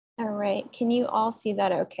All right, can you all see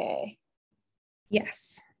that okay?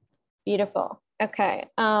 Yes. Beautiful. Okay,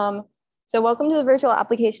 so welcome to the Virtual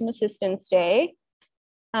Application Assistance Day.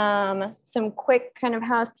 Some quick kind of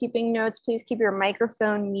housekeeping notes. Please keep your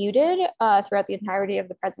microphone muted throughout the entirety of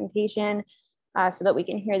the presentation so that we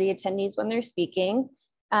can hear the attendees when they're speaking.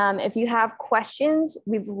 If you have questions,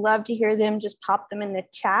 we'd love to hear them. Just pop them in the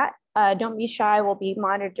chat. Don't be shy. We'll be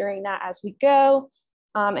monitoring that as we go.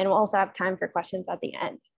 And we'll also have time for questions at the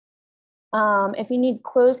end. If you need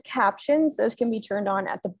closed captions, those can be turned on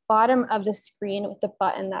at the bottom of the screen with the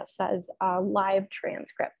button that says live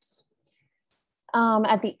transcripts.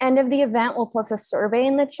 At the end of the event, we'll post a survey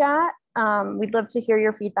in the chat. We'd love to hear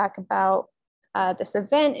your feedback about this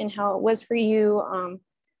event and how it was for you.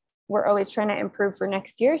 We're always trying to improve for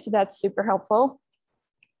next year, so that's super helpful.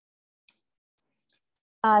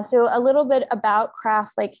 So a little bit about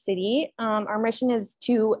Craft Lake City. Our mission is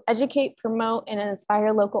to educate, promote, and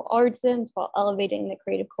inspire local artisans while elevating the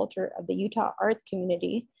creative culture of the Utah arts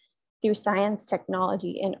community through science,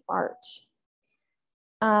 technology, and art.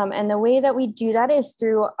 And the way that we do that is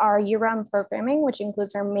through our year-round programming, which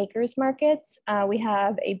includes our makers markets. We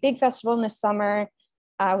have a big festival in the summer,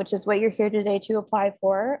 which is what you're here today to apply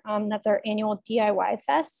for. That's our annual DIY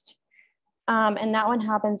Fest. And that one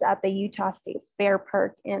happens at the Utah State Fair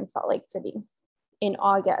Park in Salt Lake City in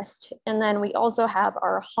August. And then we also have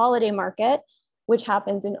our holiday market, which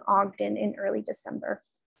happens in Ogden in early December.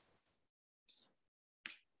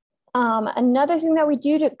 Another thing that we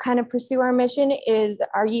do to kind of pursue our mission is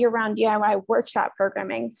our year-round DIY workshop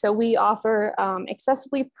programming. So we offer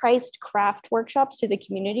accessibly priced craft workshops to the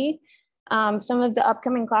community. Some of the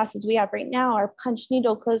upcoming classes we have right now are punch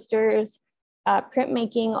needle coasters,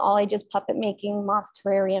 printmaking, all ages puppet making, moss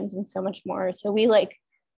terrariums, and so much more. So we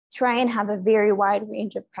try and have a very wide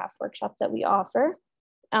range of craft workshops that we offer.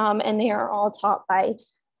 And they are all taught by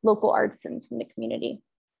local artisans from the community.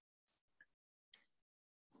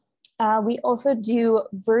 We also do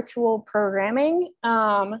virtual programming.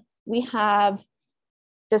 We have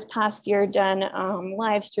this past year done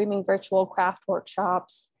live streaming virtual craft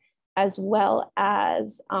workshops, as well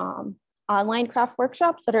as online craft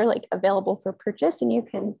workshops that are available for purchase and you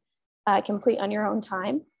can complete on your own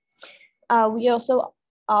time. We also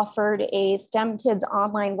offered a STEM Kids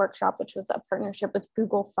online workshop, which was a partnership with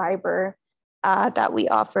Google Fiber that we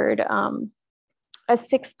offered a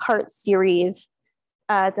 6-part series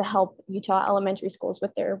to help Utah elementary schools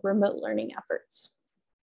with their remote learning efforts.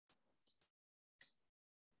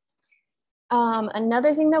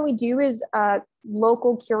 Another thing that we do is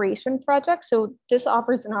local curation projects. So this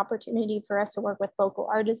offers an opportunity for us to work with local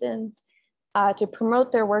artisans to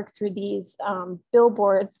promote their work through these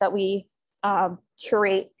billboards that we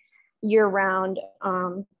curate year round.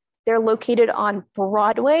 They're located on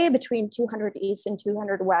Broadway between 200 East and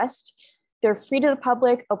 200 West. They're free to the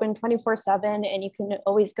public, open 24/7, and you can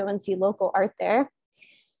always go and see local art there.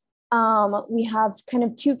 We have kind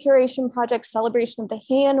of 2 curation projects, Celebration of the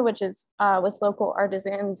Hand, which is with local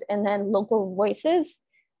artisans, and then Local Voices,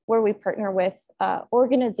 where we partner with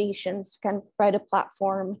organizations to kind of provide a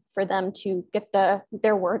platform for them to get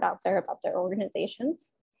their word out there about their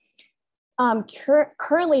organizations.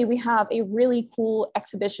 Currently, we have a really cool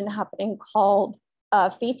exhibition happening called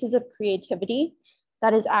Faces of Creativity.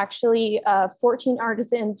 That is actually 14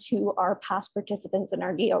 artisans who are past participants in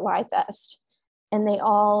our DIY Fest. And they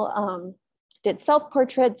all did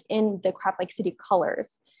self-portraits in the Craft Lake City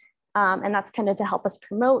colors. And that's kind of to help us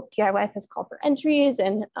promote DIY Fest call for entries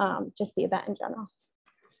and just the event in general.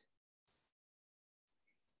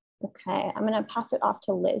 Okay, I'm gonna pass it off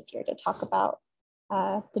to Liz here to talk about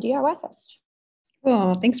the DIY Fest.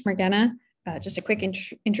 Cool, thanks, Morgana. Just a quick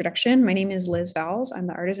introduction. My name is Liz Vowles. I'm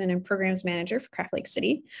the Artisan and Programs Manager for Craft Lake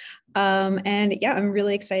City. And yeah, I'm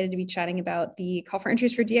really excited to be chatting about the call for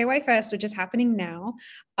entries for DIY Fest, which is happening now.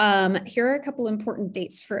 Here are a couple important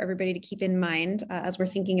dates for everybody to keep in mind as we're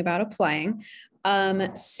thinking about applying.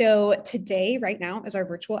 So today, right now, is our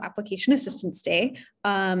virtual application assistance day.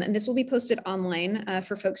 And this will be posted online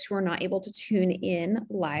for folks who are not able to tune in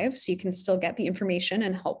live, so you can still get the information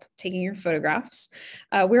and help taking your photographs.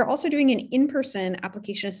 We're also doing an in-person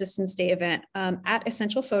application assistance day event at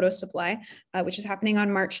Essential Photo Supply, which is happening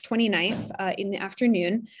on March 29th in the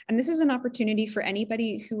afternoon. And this is an opportunity for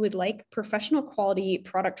anybody who would like professional quality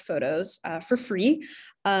product photos for free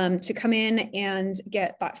to come in and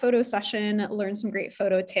get that photo session, learn some great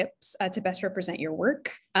photo tips to best represent your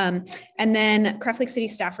work. And then Craft Lake City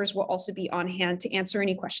staffers will also be on hand to answer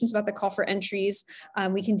any questions about the call for entries.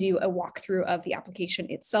 We can do a walkthrough of the application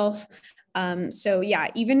itself. So yeah,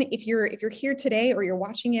 even if you're here today or you're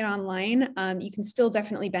watching it online, you can still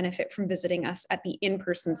definitely benefit from visiting us at the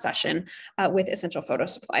in-person session with Essential Photo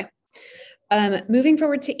Supply. Moving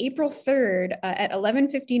forward to April 3rd at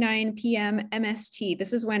 11:59 p.m. MST.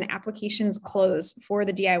 This is when applications close for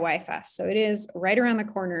the DIY Fest. So it is right around the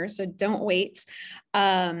corner, so don't wait.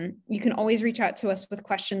 You can always reach out to us with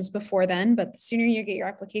questions before then, but the sooner you get your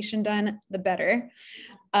application done, the better.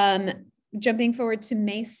 Jumping forward to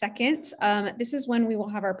May 2nd, this is when we will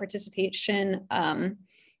have our participation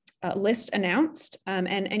list announced, and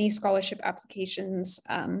any scholarship applications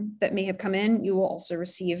that may have come in, you will also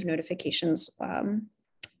receive notifications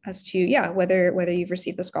as to whether you've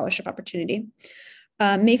received the scholarship opportunity.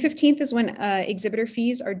 May 15th is when exhibitor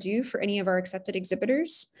fees are due for any of our accepted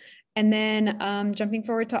exhibitors. And then jumping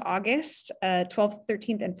forward to August 12th,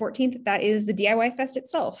 13th, and 14th, that is the DIY Fest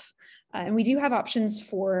itself. And we do have options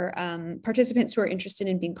for participants who are interested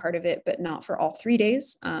in being part of it, but not for all 3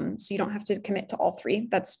 days. So you don't have to commit to all 3.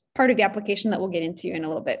 That's part of the application that we'll get into in a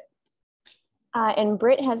little bit. And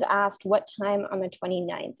Britt has asked what time on the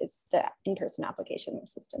 29th is the in-person application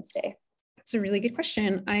assistance day? That's a really good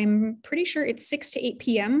question. I'm pretty sure it's 6 to 8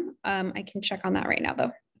 p.m. I can check on that right now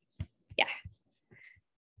though. Yeah.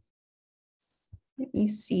 Let me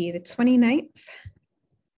see, the 29th.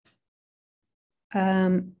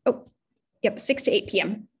 Yep, 6 to 8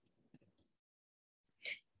 p.m.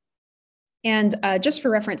 And just for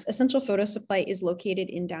reference, Essential Photo Supply is located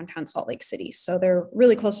in downtown Salt Lake City. So they're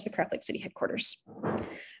really close to the Craft Lake City headquarters.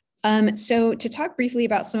 So to talk briefly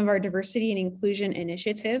about some of our diversity and inclusion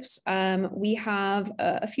initiatives, we have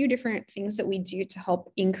a few different things that we do to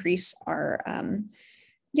help increase our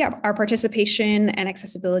participation and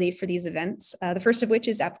accessibility for these events. The first of which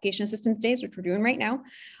is Application Assistance Days, which we're doing right now.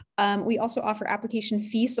 We also offer application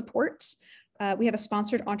fee support. We have a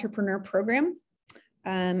sponsored entrepreneur program,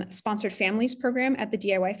 sponsored families program at the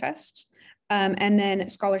DIY Fest, and then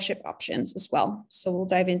scholarship options as well. So we'll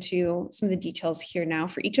dive into some of the details here now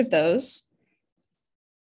for each of those.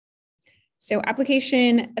 So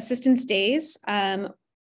Application Assistance Days,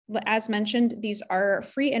 as mentioned, these are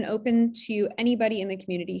free and open to anybody in the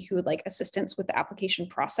community who would like assistance with the application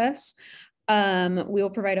process. We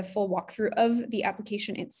will provide a full walkthrough of the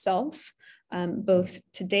application itself, both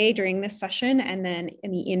today during this session and then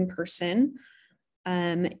in the in-person.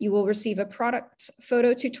 You will receive a product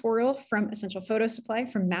photo tutorial from Essential Photo Supply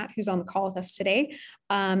from Matt, who's on the call with us today.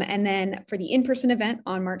 And then for the in-person event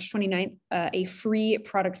on March 29th, a free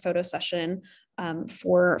product photo session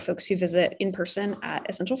for folks who visit in person at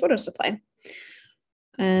Essential Photo Supply.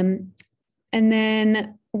 And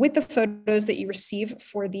then with the photos that you receive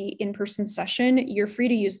for the in-person session, you're free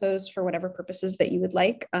to use those for whatever purposes that you would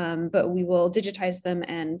like, but we will digitize them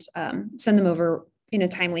and send them over in a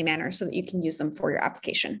timely manner so that you can use them for your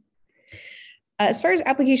application. As far as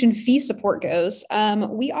application fee support goes,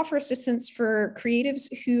 we offer assistance for creatives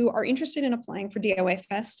who are interested in applying for DIY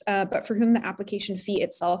Fest, but for whom the application fee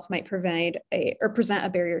itself might present a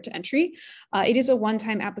barrier to entry. It is a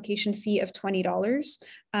one-time application fee of $20,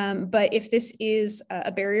 but if this is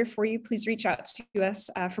a barrier for you, please reach out to us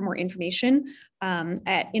for more information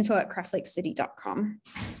at info@craftlakecity.com.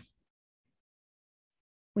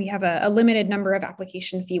 We have a limited number of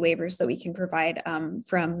application fee waivers that we can provide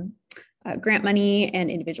from grant money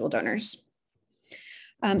and individual donors.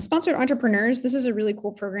 Sponsored entrepreneurs, this is a really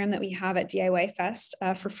cool program that we have at DIY Fest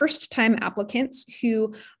for first-time applicants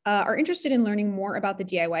who are interested in learning more about the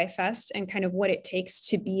DIY Fest and kind of what it takes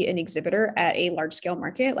to be an exhibitor at a large-scale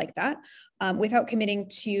market like that, without committing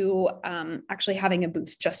to actually having a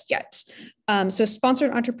booth just yet. So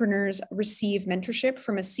sponsored entrepreneurs receive mentorship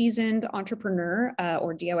from a seasoned entrepreneur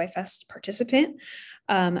or DIY Fest participant.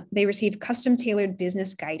 They receive custom tailored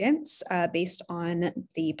business guidance based on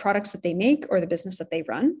the products that they make or the business that they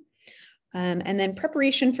run. And then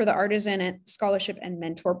preparation for the Artisan Scholarship and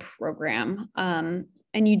Mentor Program.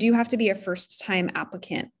 And you do have to be a first-time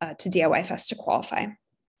applicant to DIY Fest to qualify.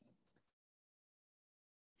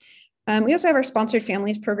 We also have our Sponsored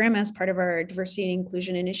Families program as part of our diversity and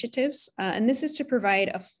inclusion initiatives. And this is to provide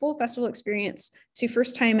a full festival experience to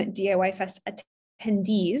first-time DIY Fest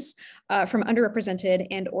attendees from underrepresented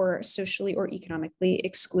and or socially or economically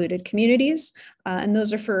excluded communities. And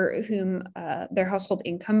those are for whom their household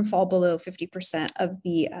income fall below 50% of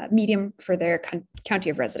the median for their county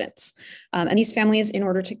of residence. And these families, in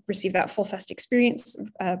order to receive that full fest experience,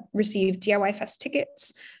 receive DIY Fest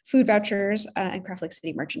tickets, food vouchers, and Craft Lake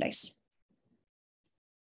City merchandise.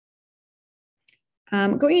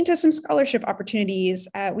 Going into some scholarship opportunities,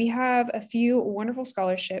 we have a few wonderful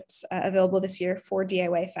scholarships available this year for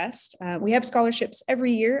DIY Fest. We have scholarships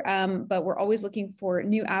every year, but we're always looking for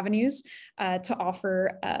new avenues to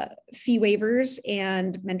offer fee waivers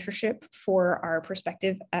and mentorship for our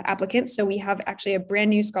prospective applicants. So we have actually a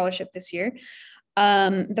brand new scholarship this year.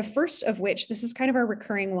 The first of which, this is kind of our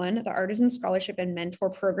recurring one, the Artisan Scholarship and Mentor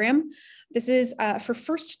Program. This is for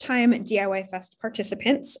first-time DIY Fest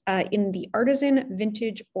participants in the artisan,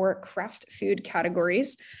 vintage, or craft food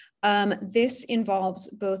categories. This involves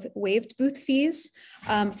both waived booth fees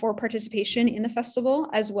for participation in the festival,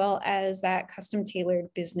 as well as that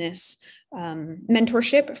custom-tailored business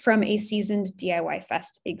mentorship from a seasoned DIY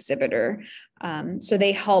Fest exhibitor. So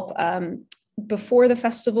they help before the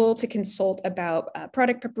festival to consult about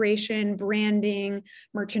product preparation, branding,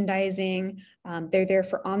 merchandising. They're there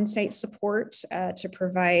for on-site support to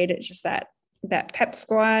provide just that pep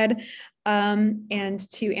squad and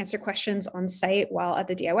to answer questions on site while at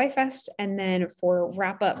the DIY Fest. And then for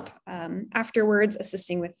wrap up afterwards,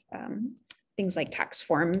 assisting with things like tax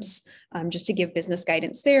forms, just to give business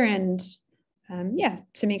guidance there and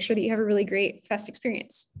to make sure that you have a really great fest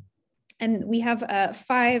experience. And we have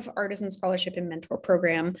 5 Artisan Scholarship and Mentor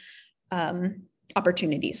Program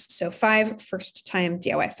opportunities. So 5 first-time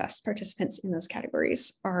DIY Fest participants in those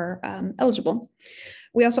categories are eligible.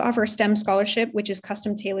 We also offer a STEM scholarship, which is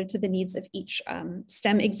custom tailored to the needs of each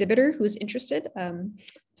STEM exhibitor who is interested.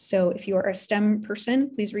 So if you are a STEM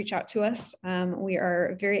person, please reach out to us. We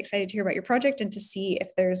are very excited to hear about your project and to see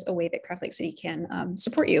if there's a way that Craft Lake City can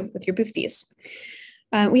support you with your booth fees.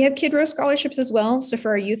 We have Kid Row scholarships as well. So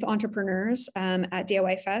for our youth entrepreneurs at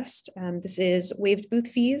DIY Fest, this is waived booth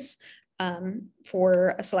fees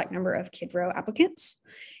for a select number of Kid Row applicants.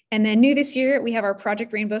 And then new this year, we have our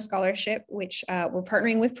Project Rainbow Scholarship, which we're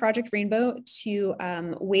partnering with Project Rainbow to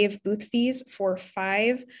waive booth fees for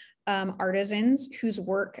 5 artisans whose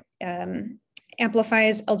work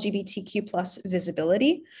amplifies LGBTQ+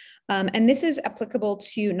 visibility. And this is applicable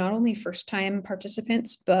to not only first-time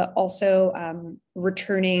participants, but also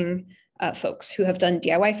returning folks who have done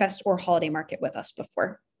DIY Fest or Holiday Market with us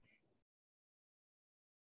before.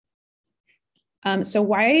 So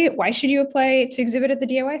why should you apply to exhibit at the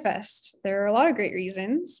DIY Fest? There are a lot of great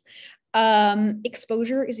reasons.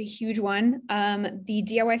 Exposure is a huge one. The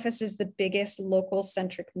DIY Fest is the biggest local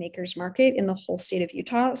centric makers market in the whole state of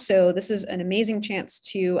Utah. So this is an amazing chance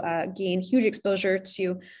to gain huge exposure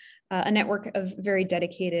to a network of very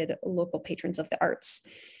dedicated local patrons of the arts.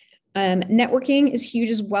 Networking is huge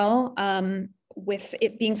as well. With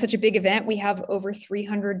it being such a big event, we have over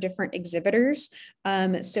 300 different exhibitors.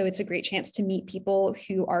 So it's a great chance to meet people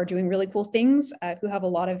who are doing really cool things, who have a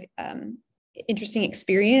lot of interesting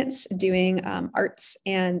experience doing arts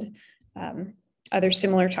and other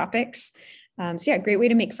similar topics. So yeah, great way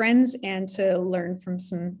to make friends and to learn from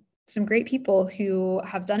some great people who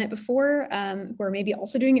have done it before, who are maybe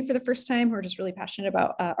also doing it for the first time, who are just really passionate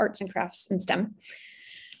about arts and crafts and STEM.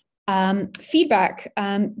 Feedback.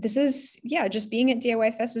 This is, just being at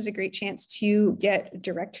DIY Fest is a great chance to get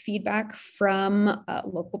direct feedback from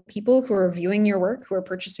local people who are viewing your work, who are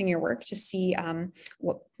purchasing your work, to see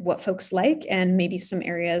what folks like and maybe some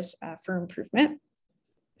areas for improvement.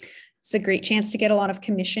 It's a great chance to get a lot of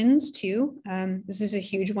commissions too. This is a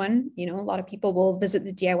huge one. You know, a lot of people will visit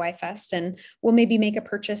the DIY Fest and will maybe make a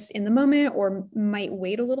purchase in the moment or might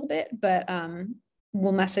wait a little bit, but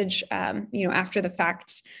we'll message, after the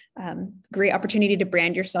fact. Great opportunity to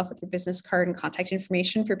brand yourself with your business card and contact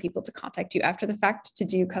information for people to contact you after the fact to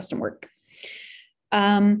do custom work.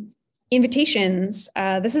 Invitations.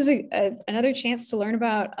 This is another chance to learn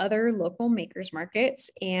about other local makers markets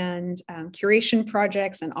and curation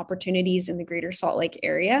projects and opportunities in the greater Salt Lake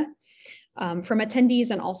area from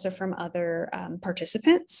attendees and also from other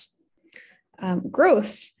participants.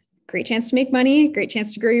 Growth. Great chance to make money, great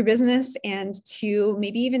chance to grow your business and to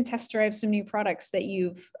maybe even test drive some new products that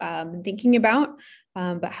you've been thinking about,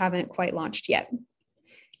 but haven't quite launched yet.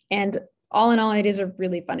 And all in all, it is a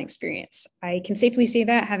really fun experience. I can safely say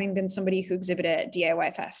that, having been somebody who exhibited at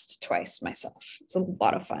DIY Fest twice myself. It's a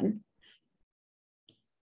lot of fun.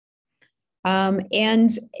 And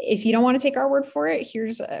if you don't want to take our word for it,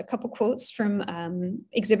 here's a couple quotes from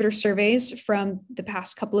exhibitor surveys from the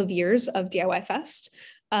past couple of years of DIY Fest.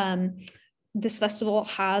 This festival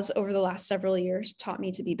has, over the last several years, taught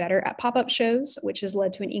me to be better at pop-up shows, which has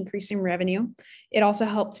led to an increase in revenue. It also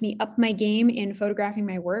helped me up my game in photographing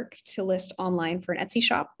my work to list online for an Etsy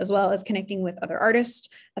shop, as well as connecting with other artists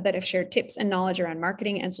that have shared tips and knowledge around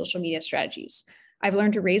marketing and social media strategies. I've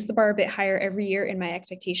learned to raise the bar a bit higher every year in my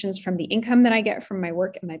expectations from the income that I get from my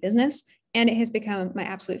work and my business, and it has become my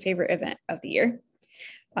absolute favorite event of the year.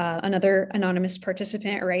 Another anonymous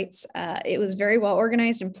participant writes, it was very well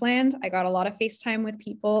organized and planned. I got a lot of FaceTime with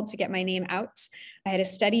people to get my name out. I had a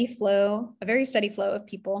very steady flow of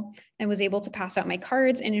people, and was able to pass out my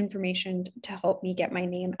cards and information to help me get my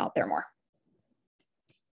name out there more.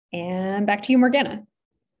 And back to you, Morgana.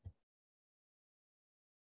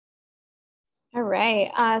 All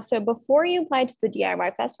right, so before you apply to the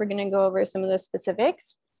DIY Fest, we're gonna go over some of the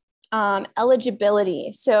specifics.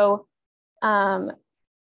 Eligibility, so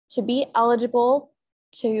to be eligible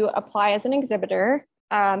to apply as an exhibitor,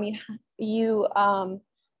 you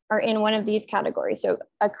are in one of these categories. So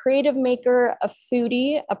a creative maker, a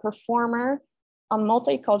foodie, a performer, a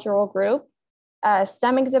multicultural group, a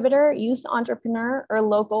STEM exhibitor, youth entrepreneur, or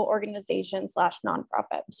local organization /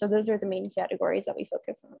 nonprofit. So those are the main categories that we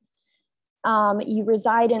focus on. You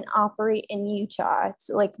reside and operate in Utah. It's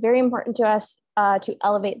like very important to us to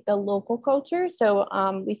elevate the local culture. So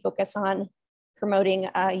we focus on promoting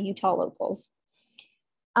Utah locals.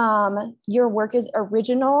 Your work is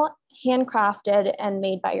original, handcrafted, and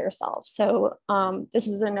made by yourself. So this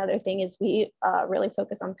is another thing, is we really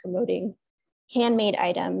focus on promoting handmade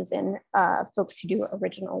items and folks who do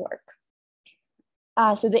original work.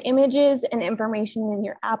 So the images and information in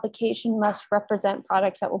your application must represent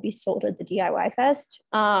products that will be sold at the DIY Fest.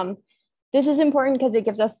 This is important because it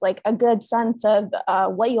gives us like a good sense of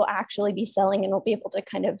what you'll actually be selling, and we'll be able to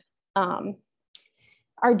kind of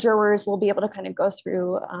our jurors will be able to kind of go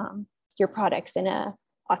through your products in an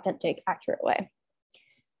authentic, accurate way.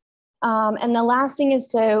 And the last thing is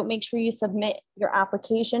to make sure you submit your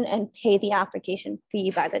application and pay the application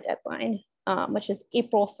fee by the deadline, which is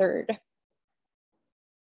April 3rd.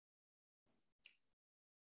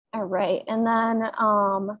 All right, and then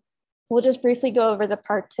we'll just briefly go over the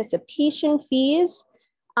participation fees.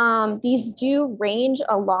 These do range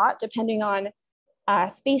a lot depending on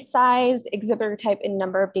space size, exhibitor type, and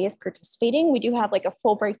number of days participating. We do have like a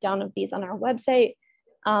full breakdown of these on our website,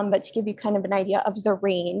 but to give you kind of an idea of the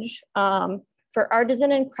range, for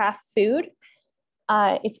artisan and craft food,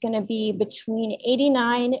 it's going to be between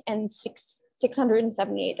 $89 and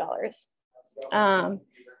 $678.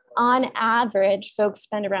 On average, folks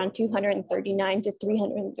spend around $239 to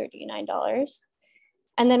 $339.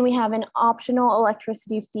 And then we have an optional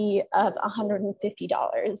electricity fee of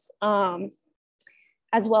 $150.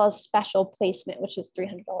 As well as special placement, which is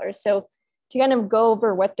 $300. So to kind of go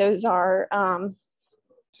over what those are,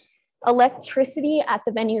 electricity at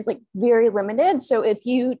the venue is like very limited. So if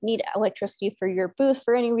you need electricity for your booth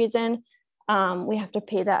for any reason, we have to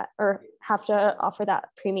pay that, or have to offer that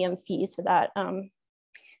premium fee, so that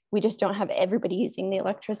we just don't have everybody using the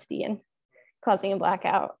electricity and causing a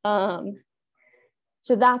blackout.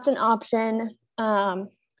 So that's an option.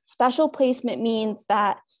 Special placement means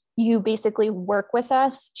that you basically work with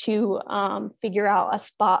us to figure out a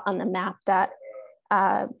spot on the map that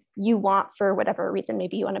you want for whatever reason.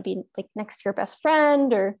 Maybe you want to be like next to your best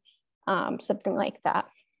friend or something like that.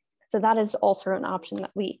 So that is also an option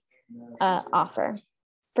that we offer.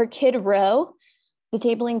 For Kid Row, the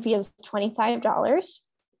tabling fee is $25.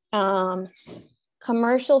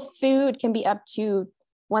 Commercial food can be up to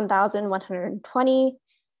 $1,120.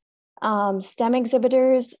 STEM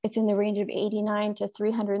exhibitors, it's in the range of $89 to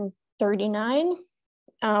 $339.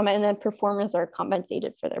 And then performers are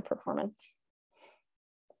compensated for their performance.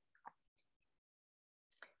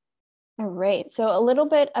 All right, so a little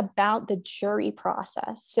bit about the jury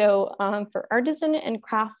process. So for artisan and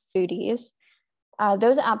craft foodies,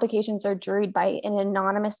 those applications are juried by an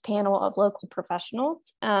anonymous panel of local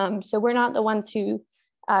professionals. So we're not the ones who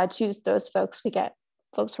choose those folks. We get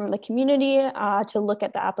folks from the community to look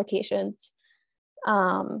at the applications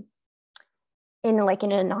in like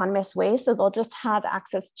an anonymous way. So they'll just have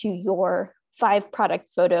access to your 5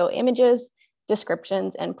 product photo images,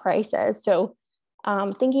 descriptions, and prices. So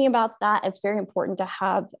thinking about that, it's very important to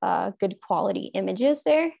have good quality images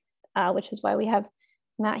there, which is why we have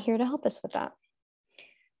Matt here to help us with that.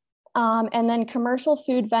 And then commercial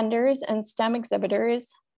food vendors and STEM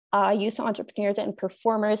exhibitors, youth entrepreneurs and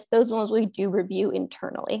performers, those ones we do review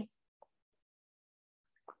internally.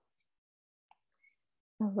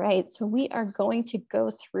 All right, so we are going to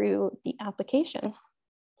go through the application.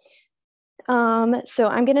 So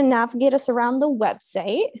I'm going to navigate us around the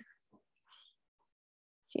website.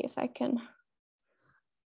 See if I can.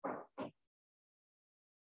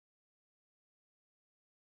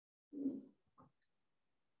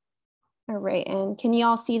 All right, and can you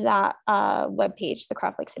all see that web page, the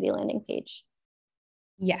Craft Lake City landing page?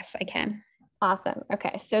 Yes, I can. Awesome.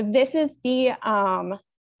 Okay, so this is the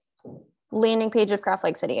landing page of Craft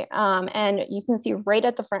Lake City. And you can see right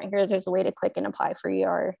at the front here, there's a way to click and apply for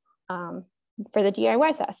your for the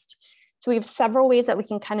DIY Fest. So we have several ways that we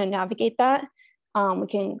can kind of navigate that. We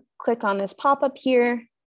can click on this pop-up here.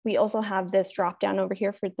 We also have this drop down over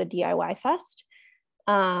here for the DIY Fest.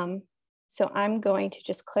 So I'm going to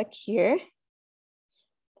just click here,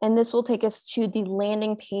 and this will take us to the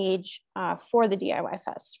landing page for the DIY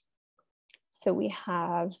Fest. So we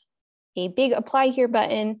have a big apply here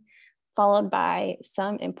button, followed by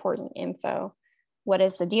some important info. What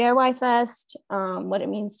is the DIY Fest? What it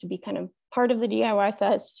means to be kind of part of the DIY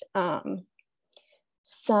Fest.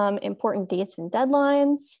 Some important dates and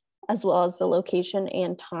deadlines, as well as the location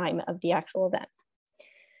and time of the actual event.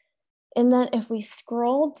 And then if we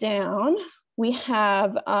scroll down, we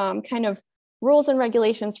have kind of rules and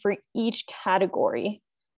regulations for each category.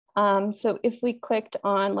 So if we clicked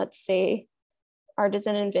on, let's say,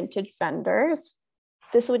 artisan and vintage vendors,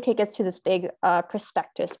 this would take us to this big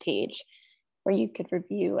prospectus page where you could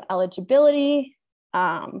review eligibility,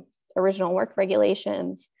 original work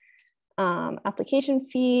regulations, application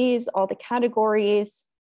fees, all the categories.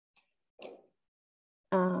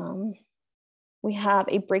 We have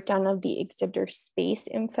a breakdown of the exhibitor space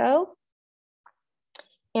info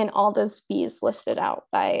and all those fees listed out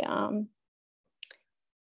by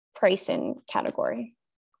price and category.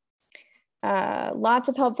 Lots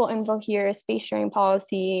of helpful info here, space sharing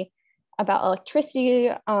policy, about electricity,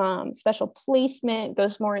 special placement,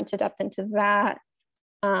 goes more into depth into that.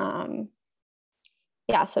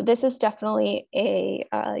 Yeah, so this is definitely a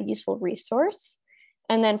useful resource.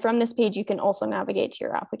 And then from this page, you can also navigate to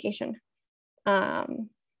your application. And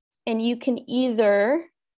you can either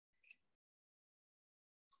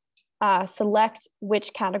select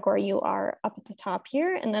which category you are up at the top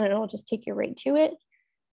here, and then it'll just take you right to it.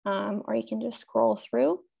 Or you can just scroll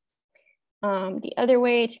through. The other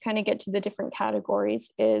way to kind of get to the different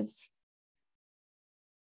categories is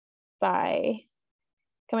by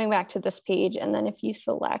coming back to this page. And then if you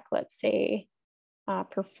select, let's say,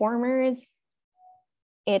 performers,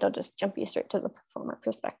 it'll just jump you straight to the performer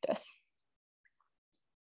prospectus.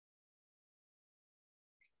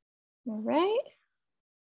 All right.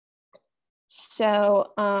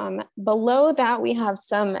 So below that, we have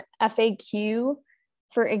some FAQ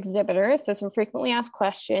for exhibitors. So some frequently asked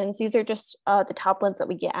questions. These are just the top ones that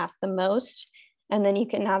we get asked the most. And then you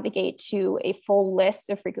can navigate to a full list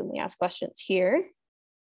of frequently asked questions here.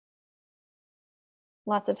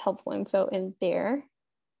 Lots of helpful info in there.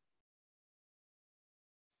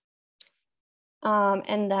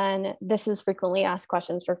 And then this is frequently asked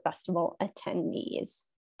questions for festival attendees.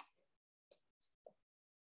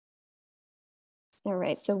 All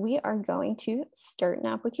right, so we are going to start an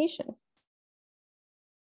application.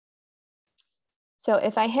 So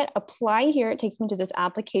if I hit apply here, it takes me to this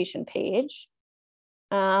application page.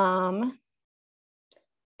 Down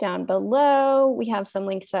below, we have some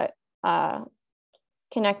links that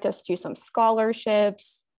connect us to some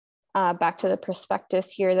scholarships, back to the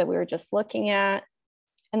prospectus here that we were just looking at.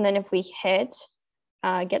 And then if we hit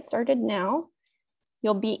get started now,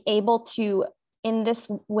 you'll be able to, in this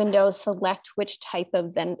window, select which type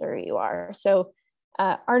of vendor you are. So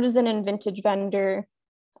artisan and vintage vendor,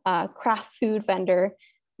 craft food vendor,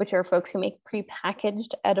 which are folks who make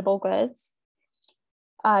prepackaged edible goods,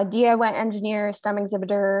 DIY engineer, STEM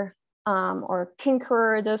exhibitor, or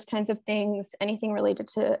tinkerer, those kinds of things, anything related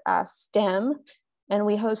to STEM. And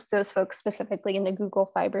we host those folks specifically in the Google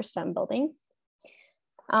Fiber STEM building.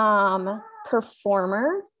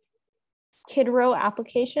 Performer, Kid Row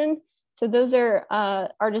application. So those are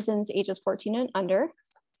artisans ages 14 and under.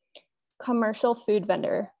 Commercial food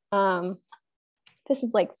vendor. This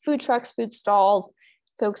is like food trucks, food stalls,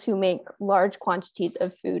 folks who make large quantities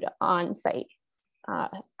of food on site,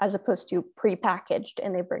 as opposed to prepackaged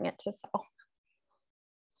and they bring it to sell.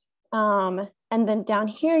 And then down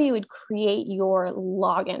here, you would create your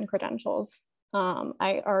login credentials.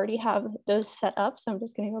 I already have those set up, so I'm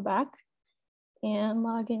just going to go back and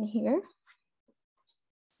log in here.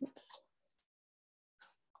 Oops.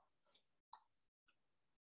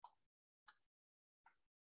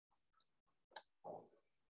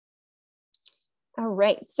 All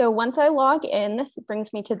right, so once I log in, this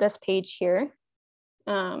brings me to this page here.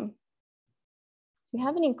 Do you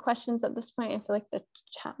have any questions at this point? I feel like the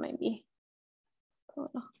chat might be.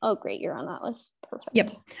 Oh, great, you're on that list. Perfect.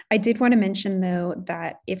 Yep. I did want to mention, though,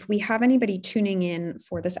 that if we have anybody tuning in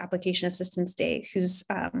for this Application Assistance Day who's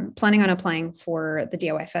planning on applying for the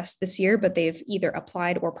DIY Fest this year, but they've either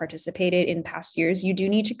applied or participated in past years, you do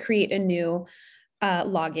need to create a new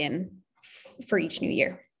login for each new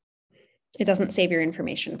year. It doesn't save your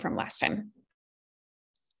information from last time.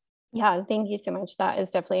 Yeah, thank you so much. That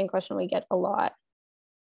is definitely a question we get a lot.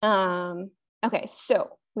 Okay,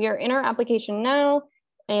 so we are in our application now,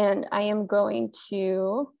 and I am going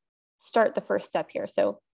to start the first step here.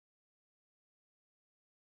 So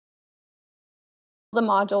the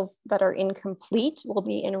modules that are incomplete will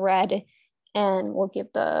be in red, and we'll give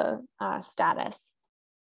the status.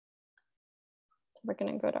 So we're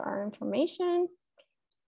going to go to our information,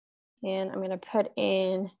 and I'm going to put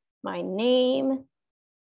in my name.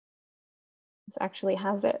 This actually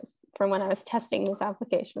has it from when I was testing this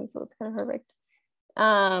application, so it's kind of perfect.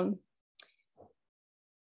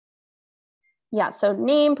 Yeah, so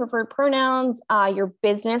name, preferred pronouns, your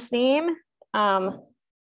business name. I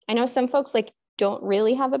know some folks like don't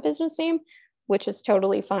really have a business name, which is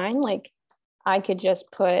totally fine. Like I could just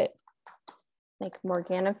put like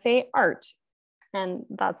Morgana Faye Art, and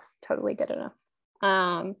that's totally good enough.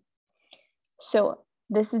 So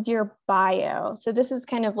this is your bio. So this is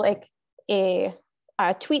kind of like a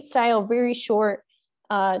tweet style, very short,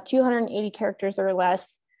 280 characters or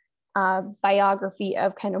less, biography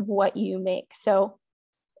of kind of what you make. So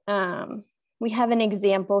we have an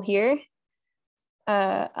example here.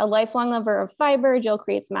 A lifelong lover of fiber, Jill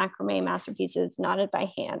creates macrame masterpieces knotted by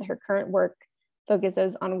hand. Her current work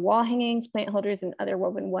focuses on wall hangings, plant holders, and other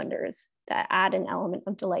woven wonders that add an element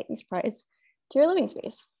of delight and surprise to your living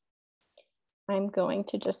space. I'm going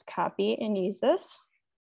to just copy and use this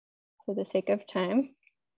for the sake of time.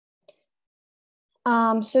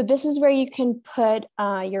 So this is where you can put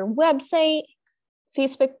your website,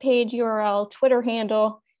 Facebook page URL, Twitter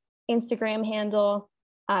handle, Instagram handle,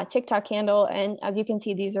 TikTok handle, and as you can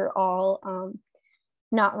see, these are all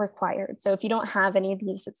not required. So if you don't have any of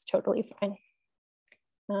these, it's totally fine.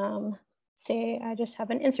 Say I just have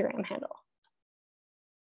an Instagram handle.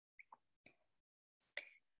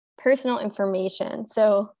 Personal information.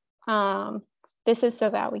 So this is so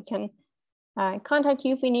that we can contact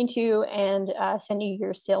you if we need to, and send you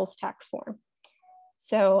your sales tax form.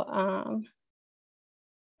 So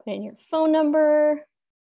put in your phone number.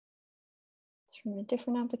 It's from a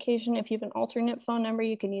different application. If you have an alternate phone number,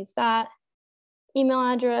 you can use that. Email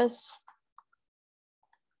address.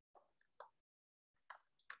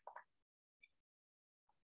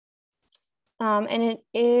 And it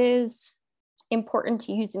is important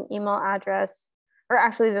to use an email address, or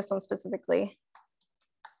actually this one specifically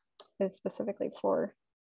is specifically for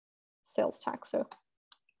sales tax. So,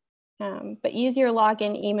 but use your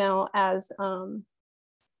login email as an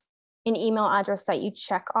email address that you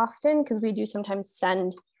check often, because we do sometimes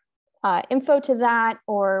send info to that,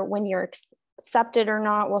 or when you're accepted or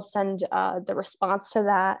not, we'll send the response to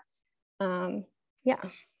that. Yeah.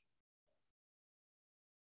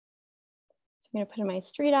 So I'm gonna put in my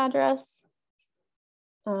street address,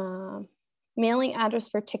 mailing address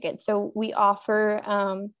for tickets. So we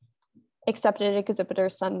offer accepted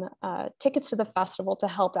exhibitors some tickets to the festival to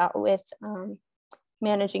help out with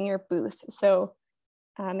managing your booth. So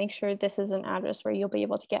make sure this is an address where you'll be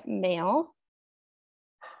able to get mail.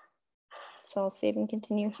 So I'll save and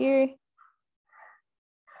continue here.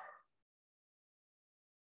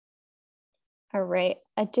 All right,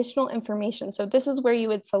 additional information. So this is where you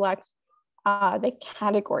would select the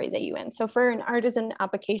category that you in. So for an artisan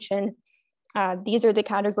application, these are the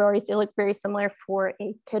categories. They look very similar for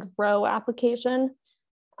a Kid Row application.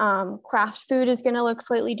 Craft food is going to look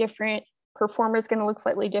slightly different. Performer is going to look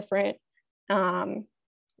slightly different. And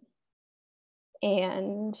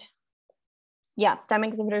yeah, STEM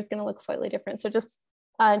exhibitor is going to look slightly different. So just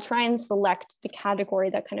try and select the category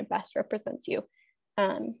that kind of best represents you.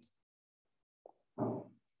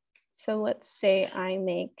 So let's say I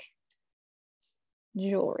make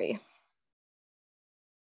jewelry.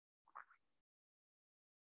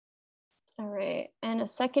 All right, and a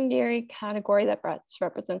secondary category that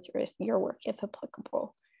represents your work if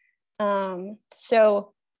applicable.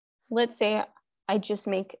 So let's say I just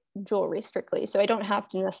make jewelry strictly, so I don't have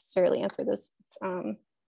to necessarily answer this.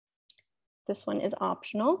 This one is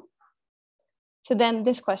optional. So then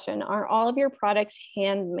this question, are all of your products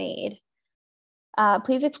handmade?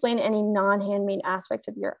 Please explain any non-handmade aspects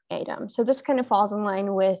of your item. So this kind of falls in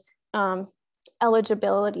line with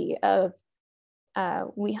eligibility of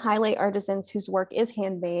we highlight artisans whose work is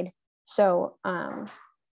handmade. So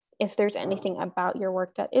if there's anything about your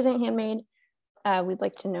work that isn't handmade, we'd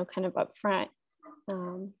like to know kind of upfront,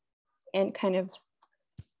 and kind of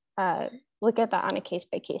look at that on a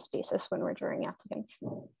case-by-case basis when we're drawing applicants.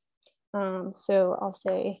 So I'll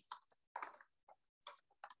say,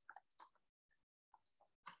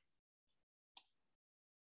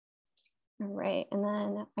 all right, and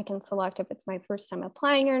then I can select if it's my first time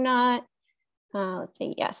applying or not. Let's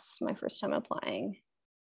say, yes, my first time applying.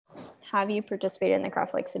 Have you participated in the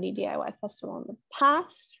Craft Lake City DIY Festival in the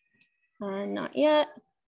past? Not yet.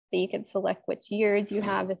 but you can select which years you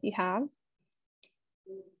have if you have.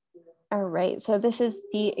 All right, so this is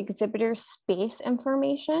the exhibitor space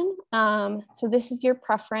information. So this is your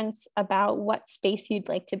preference about what space you'd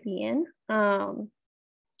like to be in.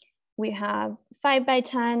 We have 5 by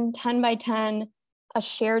 10, 10 by 10, a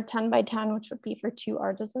shared 10 by 10, which would be for 2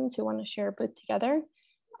 artisans who want to share a booth together.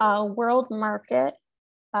 World market,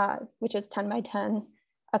 which is 10 by 10,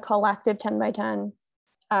 a collective 10 by 10,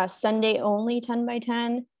 Sunday only 10 by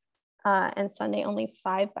 10, and Sunday only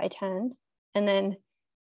 5 by 10. And then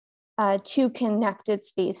 2 connected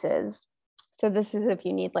spaces. So this is if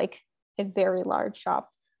you need like a very large shop.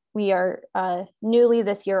 We are newly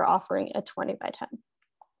this year offering a 20 by 10.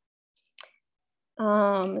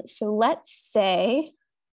 So let's say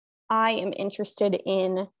I am interested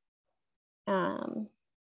in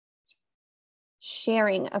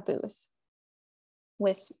sharing a booth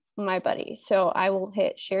with my buddy. So I will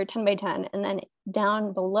hit share 10 by 10, and then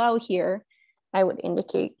down below here, I would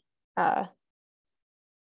indicate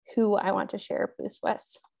who I want to share a booth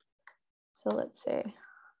with. So let's say.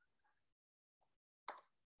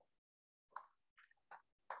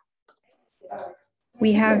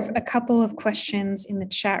 We have a couple of questions in the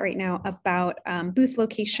chat right now about booth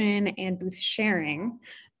location and booth sharing.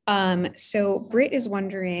 So Britt is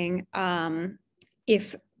wondering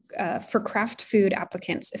if for craft food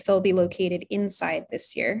applicants, if they'll be located inside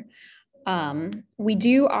this year. We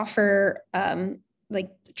do offer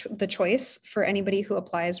the choice for anybody who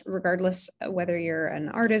applies, regardless of whether you're an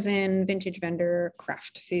artisan, vintage vendor,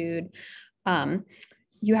 craft food.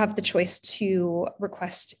 You have the choice to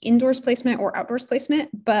request indoors placement or outdoors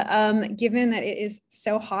placement. But given that it is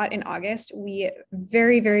so hot in August, we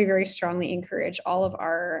very, very, very strongly encourage all of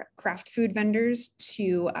our craft food vendors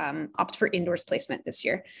to opt for indoors placement this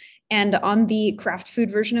year. And on the craft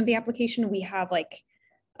food version of the application, we have like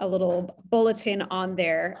a little bulletin on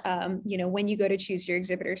there. When you go to choose your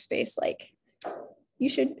exhibitor space, like you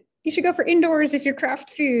should go for indoors if you're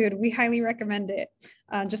craft food. We highly recommend it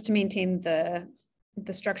just to maintain the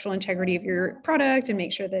structural integrity of your product and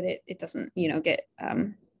make sure that it doesn't, get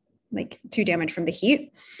too damaged from the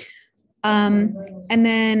heat. And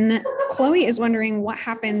then Chloe is wondering what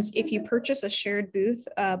happens if you purchase a shared booth,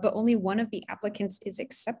 but only one of the applicants is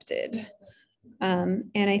accepted. And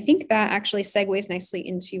I think that actually segues nicely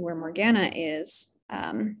into where Morgana is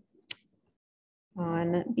on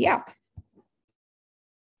the app.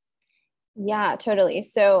 Yeah, totally.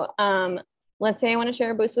 So let's say I want to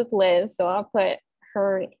share a booth with Liz. So I'll put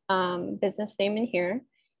her business name in here.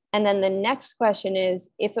 And then the next question is,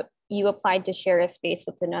 if you applied to share a space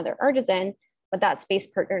with another artisan, but that space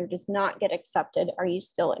partner does not get accepted, are you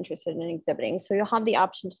still interested in exhibiting? So you'll have the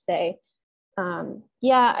option to say,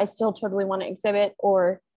 yeah, I still totally want to exhibit,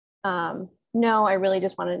 or no, I really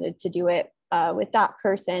just wanted to do it with that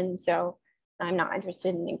person. So I'm not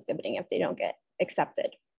interested in exhibiting if they don't get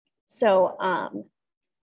accepted. So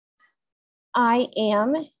I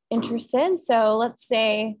am interested. So let's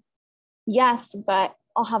say, yes, but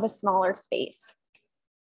I'll have a smaller space.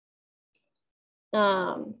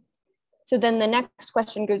 So then the next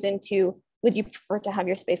question goes into, would you prefer to have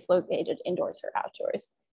your space located indoors or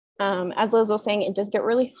outdoors? As Liz was saying, it does get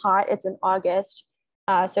really hot. It's in August.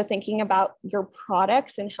 So thinking about your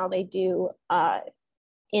products and how they do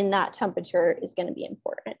in that temperature is going to be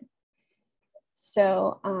important.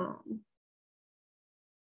 So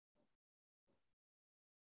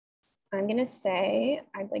I'm going to say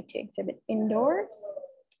I'd like to exhibit indoors.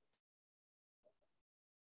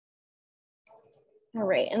 All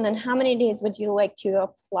right, and then how many days would you like to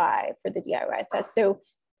apply for the DIY test? So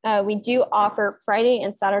we do offer Friday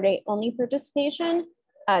and Saturday only participation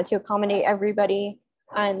to accommodate everybody.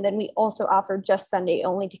 And then we also offer just Sunday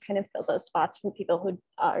only to kind of fill those spots for people who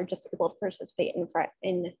are just able to participate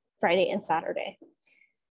in Friday and Saturday.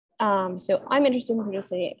 So I'm interested in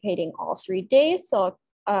participating all 3 days, so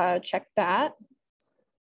I'll check that.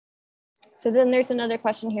 So then there's another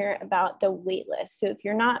question here about the wait list. So if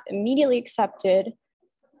you're not immediately accepted,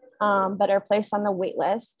 but are placed on the wait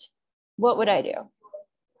list, what would I do?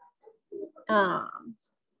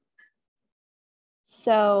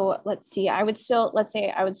 So let's see, let's say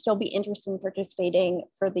I would still be interested in participating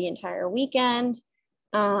for the entire weekend.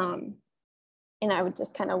 And I would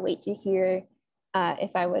just kind of wait to hear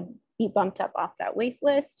if I would be bumped up off that wait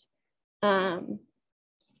list.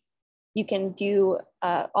 You can do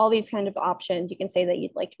all these kind of options. You can say that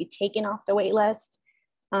you'd like to be taken off the wait list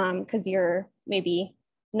because you're maybe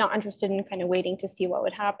not interested in kind of waiting to see what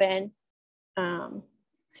would happen.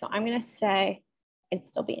 So I'm gonna say I'd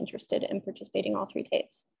still be interested in participating all 3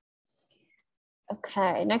 days.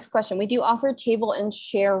 Okay, next question. We do offer table and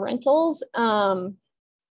share rentals.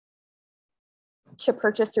 to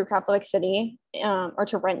purchase through Catholic City or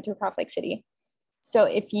to rent through Catholic City. So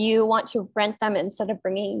if you want to rent them instead of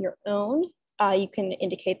bringing your own, you can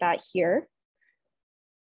indicate that here.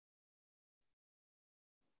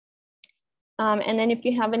 And then if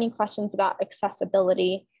you have any questions about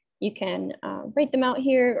accessibility, you can write them out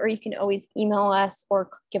here, or you can always email us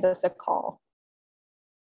or give us a call.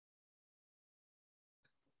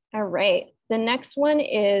 All right, the next one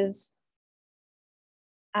is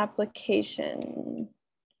application.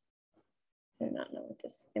 I do not know what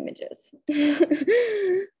this image is.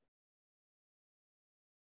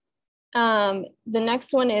 The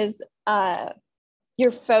next one is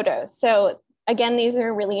your photos. So again, these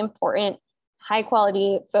are really important, high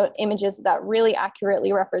quality images that really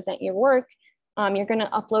accurately represent your work. You're going to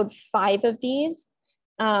upload 5 of these.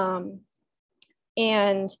 And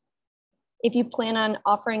if you plan on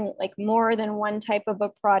offering like more than one type of a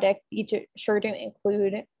product, be sure to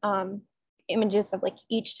include images of like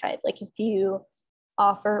each type. Like if you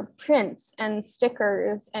offer prints and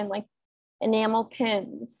stickers and like enamel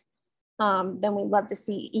pins, then we'd love to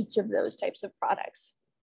see each of those types of products.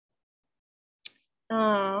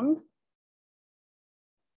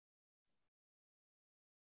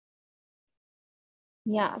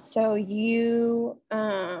 Yeah, so you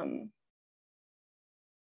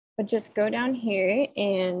would just go down here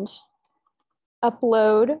and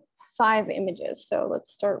upload 5 images. So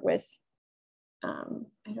let's start with,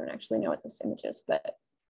 I don't actually know what this image is, but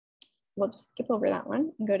we'll just skip over that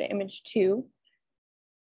one and go to image 2.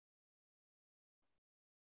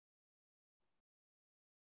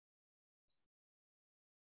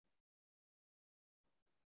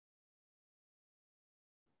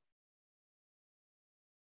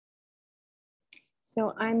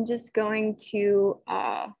 So I'm just going to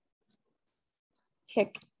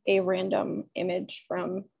pick a random image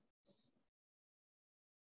from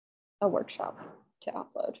a workshop to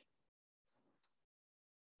upload.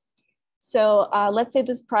 So let's say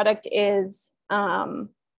this product is an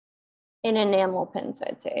enamel pin. So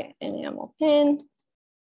I'd say enamel pin.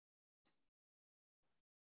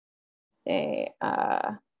 Say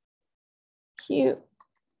cute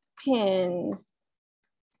pin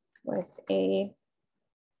with a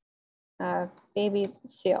baby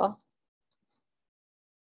seal.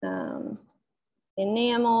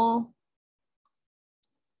 Enamel.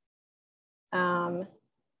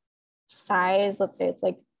 Size, let's say it's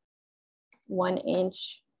like 1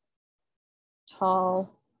 inch tall.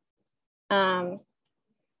 Hand,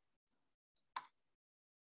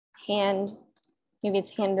 maybe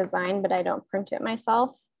it's hand designed, but I don't print it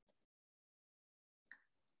myself.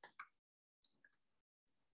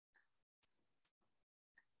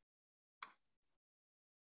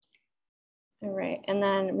 All right, and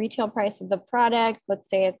then retail price of the product,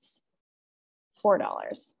 let's say it's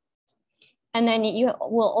 $4. And then you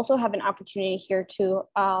will also have an opportunity here to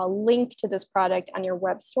link to this product on your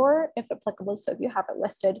web store, if applicable. So if you have it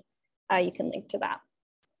listed, you can link to that.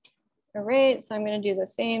 All right, so I'm gonna do the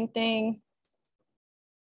same thing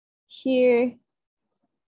here.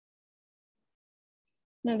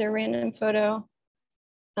 Another random photo.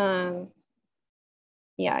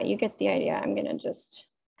 Yeah, you get the idea. I'm gonna just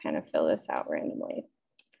kind of fill this out randomly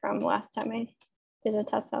from last time I did a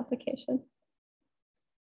test application.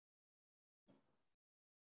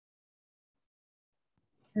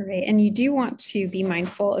 All right, and you do want to be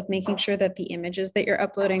mindful of making sure that the images that you're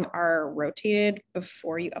uploading are rotated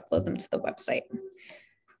before you upload them to the website.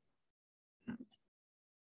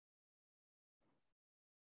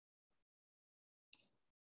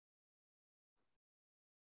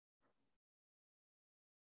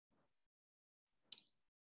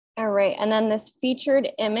 All right, and then this featured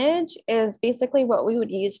image is basically what we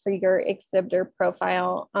would use for your exhibitor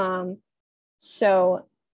profile. So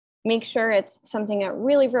make sure it's something that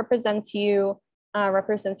really represents you,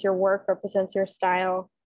 represents your work, represents your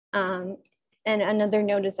style. And another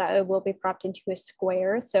note is that it will be cropped into a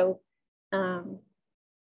square. So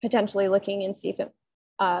potentially looking and see if it,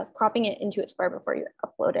 cropping it into a square before you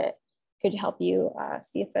upload it could help you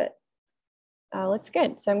see if it looks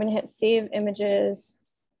good. So I'm gonna hit save images.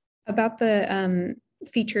 About the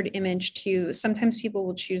featured image too, sometimes people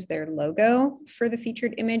will choose their logo for the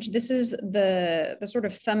featured image. This is the sort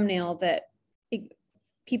of thumbnail that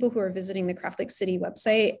people who are visiting the Craft Lake City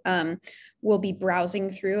website will be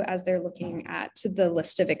browsing through as they're looking at the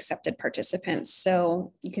list of accepted participants.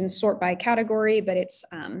 So you can sort by category, but it's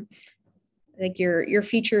like your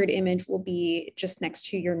featured image will be just next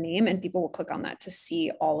to your name, and people will click on that to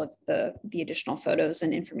see all of the additional photos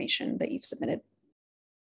and information that you've submitted.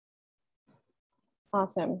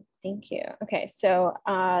 Awesome, thank you. Okay, so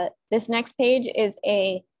this next page is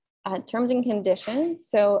a terms and conditions.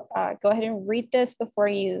 So go ahead and read this before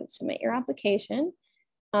you submit your application.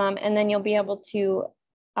 And then you'll be able to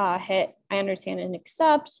hit I understand and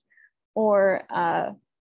accept, or I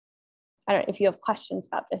don't, if you have questions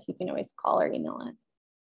about this, you can always call or email us.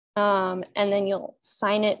 And then you'll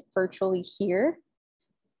sign it virtually here.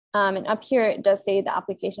 And up here, it does say the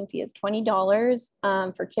application fee is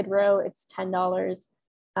 $20. For Kid Row, it's $10.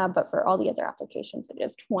 But for all the other applications, it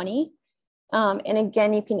is $20. And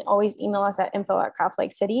again, you can always email us at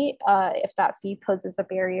info@craftlakecity if that fee poses a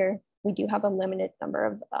barrier. We do have a limited number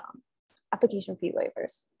of application fee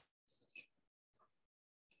waivers.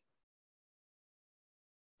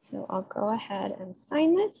 So I'll go ahead and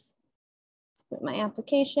sign this, submit my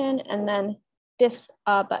application, and then this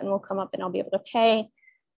button will come up and I'll be able to pay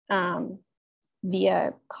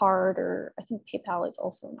via card, or I think PayPal is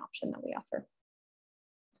also an option that we offer.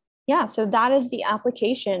 Yeah, so that is the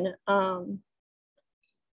application. I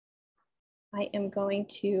am going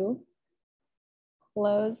to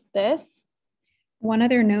close this. One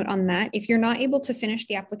other note on that, if you're not able to finish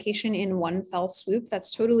the application in one fell swoop,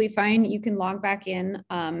 that's totally fine. You can log back in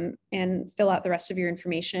and fill out the rest of your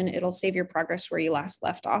information. It'll save your progress where you last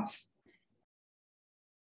left off.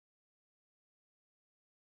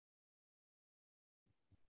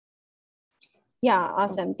 Yeah,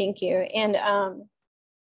 awesome. Thank you. And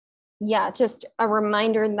yeah, just a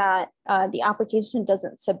reminder that the application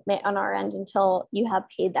doesn't submit on our end until you have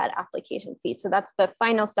paid that application fee. So that's the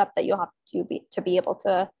final step that you'll have to be able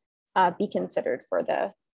to be considered for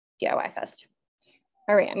the DIY Fest.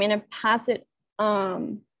 All right, I'm going to pass it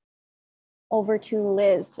over to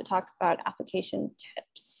Liz to talk about application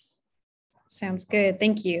tips. Sounds good.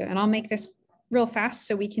 Thank you. And I'll make this real fast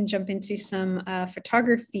so we can jump into some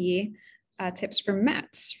photography tips from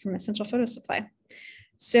Matt from Essential Photo Supply.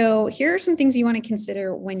 So here are some things you want to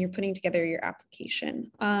consider when you're putting together your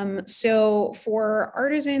application. So for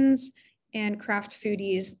artisans and craft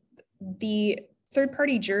foodies, the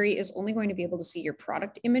third-party jury is only going to be able to see your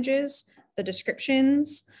product images, the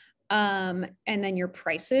descriptions, and then your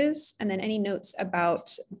prices, and then any notes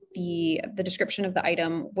about the description of the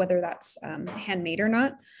item, whether that's handmade or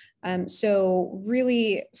not. So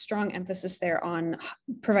really strong emphasis there on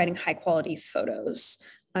providing high quality photos.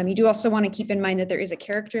 You do also want to keep in mind that there is a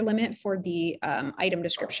character limit for the item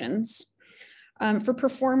descriptions. For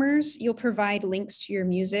performers, you'll provide links to your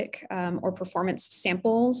music or performance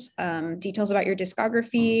samples, details about your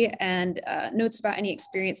discography, and notes about any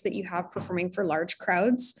experience that you have performing for large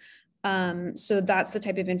crowds. So that's the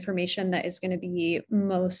type of information that is going to be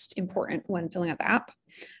most important when filling out the app.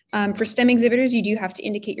 For STEM exhibitors, you do have to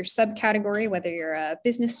indicate your subcategory, whether you're a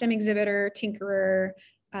business STEM exhibitor, tinkerer,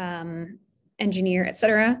 engineer,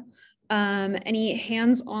 etc. Any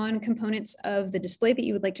hands-on components of the display that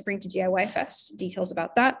you would like to bring to DIY Fest, details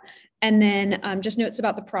about that, and then just notes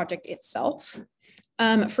about the project itself.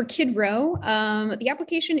 For Kid Row, the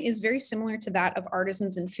application is very similar to that of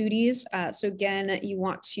artisans and foodies. So again, you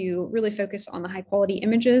want to really focus on the high quality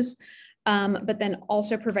images, but then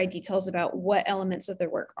also provide details about what elements of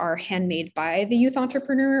their work are handmade by the youth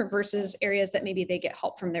entrepreneur versus areas that maybe they get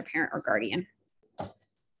help from their parent or guardian.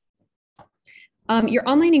 Your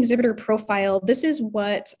online exhibitor profile, this is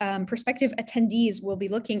what prospective attendees will be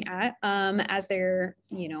looking at as they're,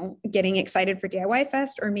 getting excited for DIY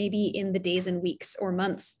Fest, or maybe in the days and weeks or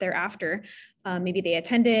months thereafter. Maybe they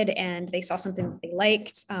attended and they saw something that they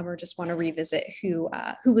liked, or just want to revisit who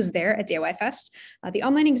was there at DIY Fest. The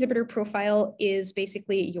online exhibitor profile is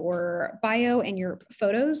basically your bio and your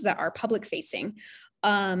photos that are public facing.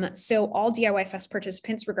 So all DIY Fest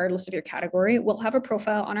participants, regardless of your category, will have a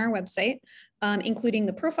profile on our website, including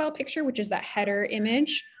the profile picture, which is that header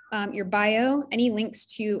image, your bio, any links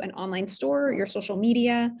to an online store, your social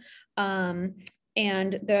media,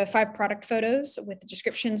 and the 5 product photos with the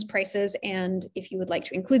descriptions, prices, and if you would like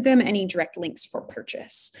to include them, any direct links for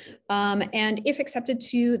purchase. And if accepted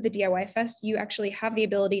to the DIY Fest, you actually have the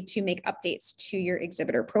ability to make updates to your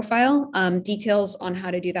exhibitor profile. Details on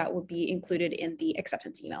how to do that will be included in the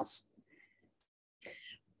acceptance emails.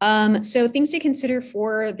 So things to consider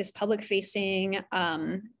for this public-facing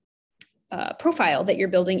profile that you're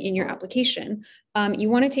building in your application. You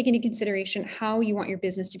want to take into consideration how you want your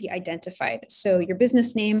business to be identified. So your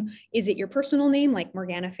business name, is it your personal name like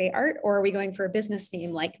Morgana Fay Art, or are we going for a business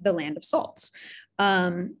name like The Land of Salts?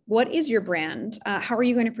 What is your brand? How are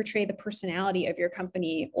you going to portray the personality of your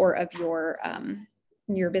company or of your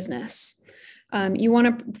business? You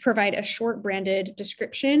want to provide a short branded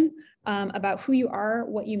description about who you are,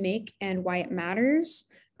 what you make, and why it matters.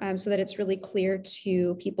 So that it's really clear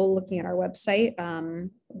to people looking at our website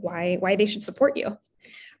why they should support you.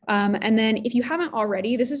 And then if you haven't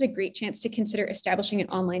already, this is a great chance to consider establishing an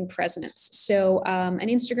online presence. So an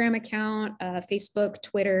Instagram account, Facebook,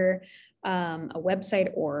 Twitter, a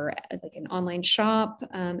website, or like an online shop.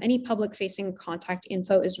 Any public facing contact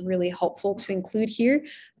info is really helpful to include here,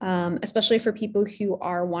 especially for people who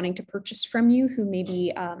are wanting to purchase from you, who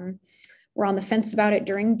maybe were on the fence about it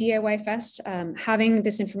during DIY Fest. Having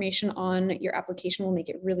this information on your application will make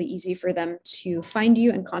it really easy for them to find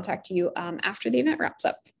you and contact you after the event wraps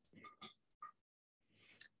up.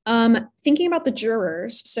 Thinking about the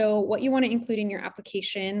jurors, so what you want to include in your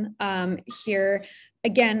application here,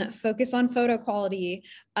 again, focus on photo quality.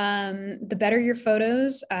 The better your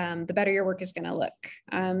photos, the better your work is going to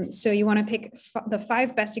look. So you want to pick the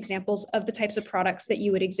 5 best examples of the types of products that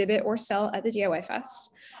you would exhibit or sell at the DIY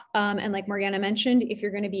Fest. And like Morgana mentioned, if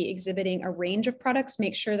you're going to be exhibiting a range of products,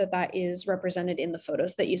 make sure that that is represented in the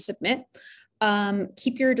photos that you submit.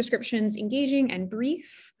 Keep your descriptions engaging and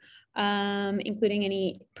brief, including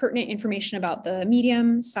any pertinent information about the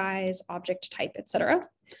medium, size, object type, etc.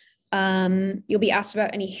 You'll be asked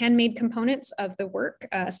about any handmade components of the work,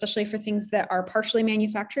 especially for things that are partially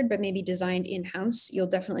manufactured but maybe designed in-house. You'll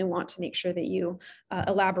definitely want to make sure that you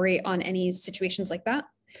elaborate on any situations like that.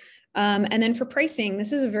 And then for pricing,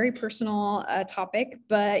 this is a very personal topic,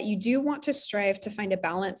 but you do want to strive to find a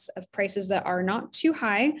balance of prices that are not too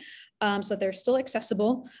high, so that they're still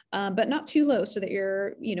accessible, but not too low, so that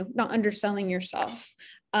you're, not underselling yourself.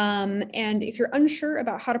 And if you're unsure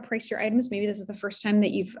about how to price your items, maybe this is the first time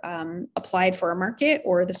that you've applied for a market,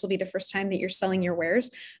 or this will be the first time that you're selling your wares,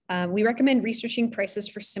 we recommend researching prices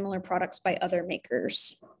for similar products by other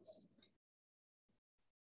makers.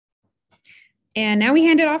 And now we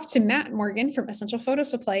hand it off to Matt Morgan from Essential Photo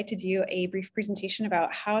Supply to do a brief presentation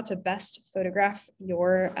about how to best photograph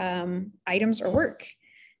your items or work.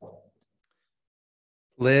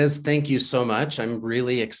 Liz, thank you so much. I'm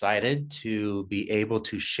really excited to be able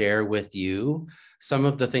to share with you some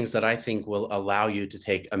of the things that I think will allow you to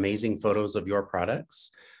take amazing photos of your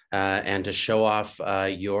products and to show off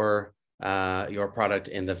your product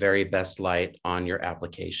in the very best light on your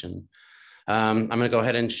application. I'm going to go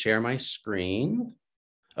ahead and share my screen.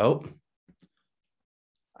 Oh,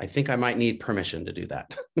 I think I might need permission to do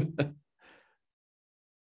that.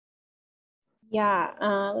 Yeah,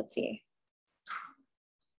 let's see.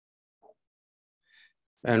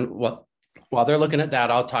 And while they're looking at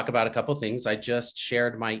that, I'll talk about a couple of things. I just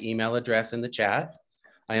shared my email address in the chat.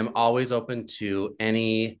 I am always open to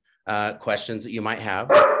any questions that you might have.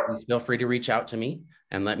 Please feel free to reach out to me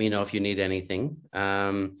and let me know if you need anything.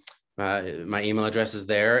 My email address is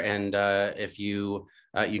there, and if you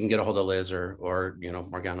can get a hold of Liz or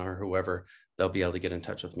Morgana or whoever, they'll be able to get in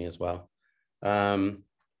touch with me as well. The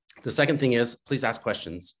second thing is, please ask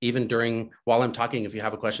questions. Even while I'm talking, if you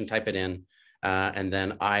have a question, type it in, and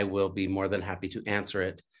then I will be more than happy to answer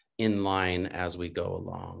it in line as we go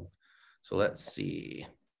along. So let's see.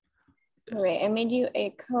 All right, I made you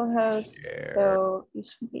a co-host, so you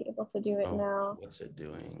should be able to do it now. What's it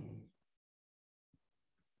doing?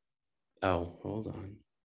 Oh, hold on.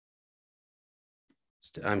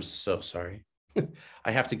 I'm so sorry.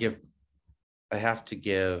 I have to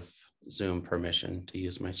give Zoom permission to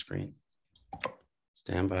use my screen.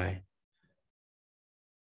 Stand by.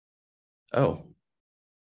 Oh.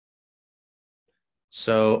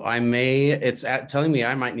 So it's telling me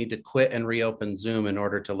I might need to quit and reopen Zoom in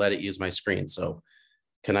order to let it use my screen. So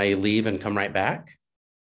can I leave and come right back?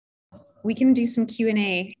 We can do some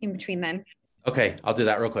Q&A in between then. Okay, I'll do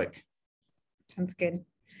that real quick. Sounds good.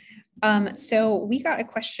 So we got a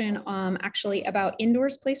question actually about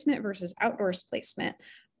indoors placement versus outdoors placement.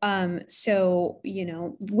 So,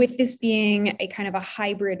 with this being a kind of a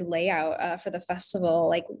hybrid layout for the festival,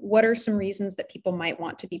 like what are some reasons that people might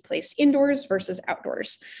want to be placed indoors versus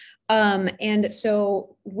outdoors? And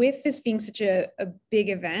so with this being such a big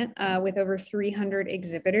event with over 300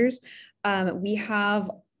 exhibitors, we have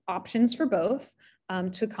options for both.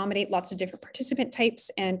 To accommodate lots of different participant types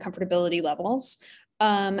and comfortability levels.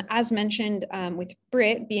 As mentioned, with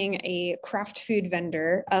Britt being a craft food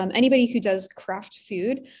vendor, anybody who does craft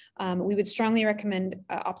food, we would strongly recommend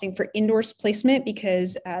opting for indoors placement,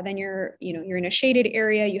 because then you're in a shaded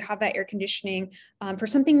area, you have that air conditioning. For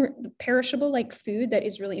something perishable like food that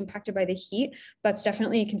is really impacted by the heat, that's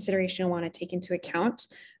definitely a consideration I want to take into account.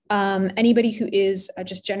 Anybody who is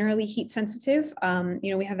just generally heat sensitive,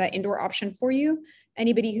 we have that indoor option for you.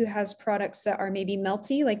 Anybody who has products that are maybe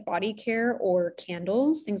melty, like body care or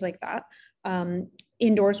candles, things like that.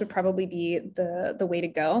 indoors would probably be the way to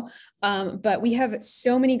go. But we have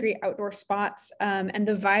so many great outdoor spots, and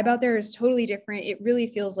the vibe out there is totally different. It really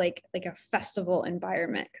feels like a festival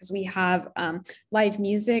environment because we have live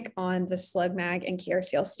music on the Slug Mag and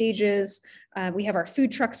KRCL stages. We have our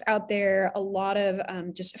food trucks out there, a lot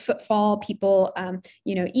of just footfall, people,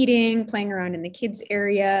 eating, playing around in the kids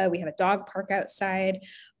area. We have a dog park outside.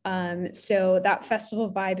 So that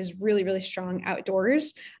festival vibe is really, really strong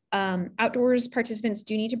outdoors. Outdoors participants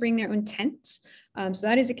do need to bring their own tent. So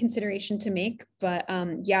that is a consideration to make. But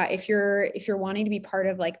yeah, if you're wanting to be part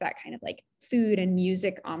of like that kind of like food and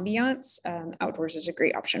music ambiance, outdoors is a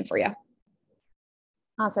great option for you.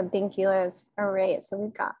 Awesome. Thank you, Liz. All right. So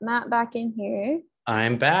we've got Matt back in here.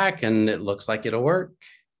 I'm back and it looks like it'll work.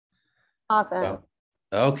 Awesome. So,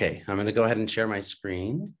 okay. I'm going to go ahead and share my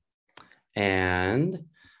screen. And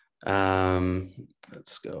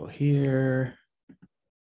let's go here.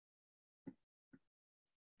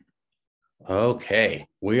 Okay,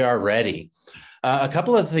 we are ready. A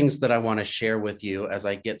couple of things that I want to share with you as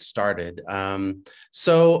I get started. I've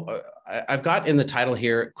got in the title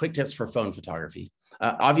here, quick tips for phone photography.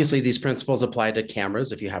 Obviously, these principles apply to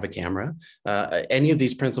cameras if you have a camera. Any of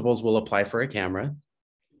these principles will apply for a camera.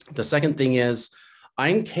 The second thing is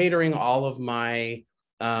I'm catering all of my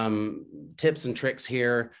tips and tricks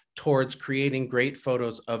here towards creating great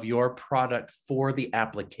photos of your product for the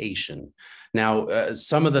application. Now,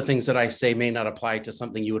 some of the things that I say may not apply to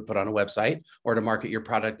something you would put on a website or to market your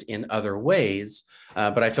product in other ways,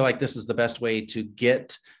 but I feel like this is the best way to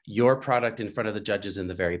get your product in front of the judges in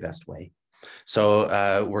the very best way.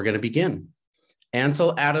 So we're going to begin.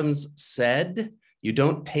 Ansel Adams said, "You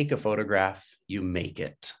don't take a photograph, you make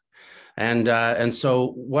it." And so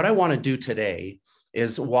what I want to do today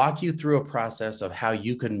is walk you through a process of how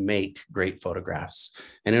you can make great photographs.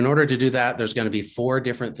 And in order to do that, there's going to be 4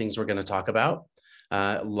 different things we're going to talk about.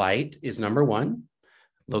 Light is number 1.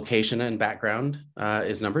 Location and background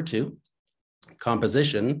is number 2.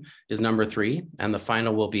 Composition is number 3. And the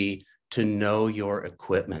final will be to know your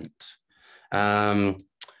equipment. I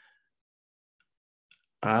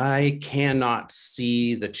cannot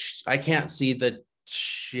see I can't see the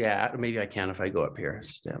chat. Maybe I can if I go up here.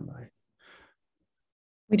 Stand by.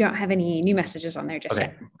 We don't have any new messages on there just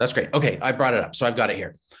yet. That's great. Okay, I brought it up, so I've got it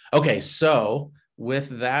here. Okay, so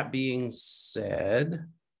with that being said,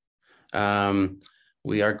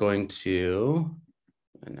 we are going to,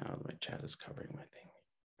 and now my chat is covering my thing.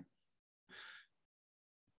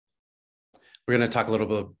 We're going to talk a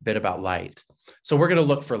little bit about light. So we're going to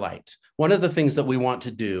look for light. One of the things that we want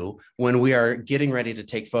to do when we are getting ready to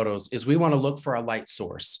take photos is we want to look for a light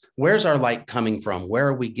source. Where's our light coming from? Where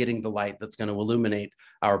are we getting the light that's going to illuminate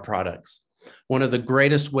our products? One of the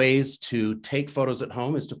greatest ways to take photos at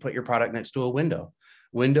home is to put your product next to a window.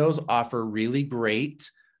 Windows offer really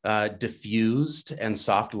great diffused and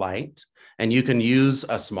soft light. And you can use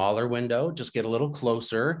a smaller window, just get a little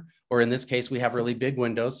closer. Or in this case, we have really big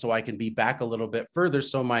windows, so I can be back a little bit further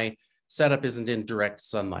so my setup isn't in direct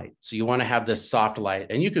sunlight. So you want to have this soft light,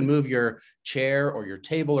 and you can move your chair or your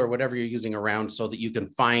table or whatever you're using around so that you can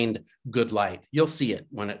find good light. You'll see it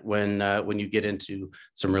when you get into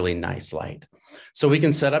some really nice light. So we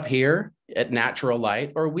can set up here at natural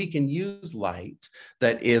light, or we can use light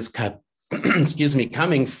that is excuse me,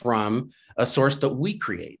 coming from a source that we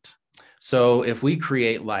create. So if we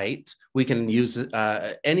create light, we can use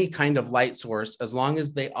any kind of light source as long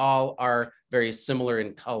as they all are very similar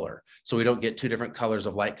in color. So we don't get 2 different colors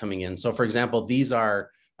of light coming in. So for example, these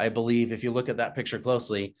are, I believe, if you look at that picture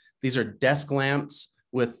closely, these are desk lamps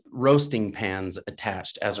with roasting pans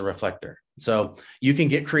attached as a reflector. So you can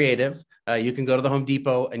get creative. You can go to the Home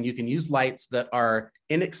Depot and you can use lights that are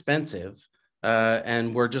inexpensive.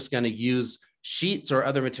 And we're just going to use sheets or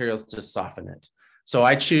other materials to soften it. So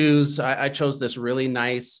I chose this really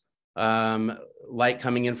nice light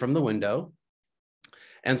coming in from the window.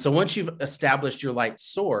 And so once you've established your light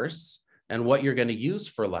source and what you're going to use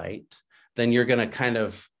for light, then you're going to kind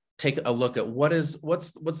of take a look at what's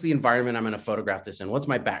the environment I'm going to photograph this in? What's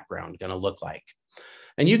my background going to look like?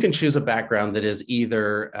 And you can choose a background that is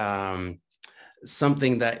either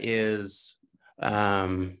something that is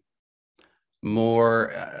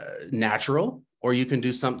more natural, or you can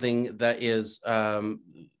do something that is a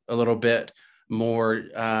little bit more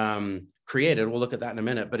creative. We'll look at that in a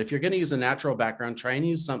minute. But if you're going to use a natural background, try and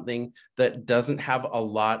use something that doesn't have a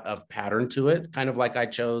lot of pattern to it, kind of like I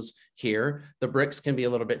chose here. The bricks can be a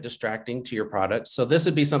little bit distracting to your product. So this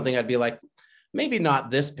would be something I'd be like, maybe not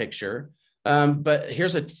this picture, but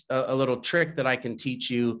here's a little trick that I can teach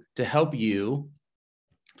you to help you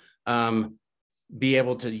be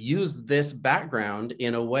able to use this background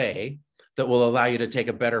in a way that will allow you to take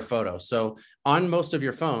a better photo. So on most of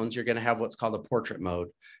your phones, you're going to have what's called a portrait mode,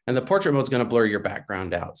 and the portrait mode is going to blur your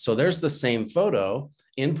background out. So there's the same photo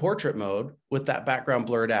in portrait mode with that background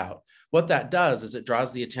blurred out. What that does is it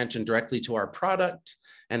draws the attention directly to our product,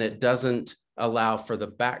 and it doesn't allow for the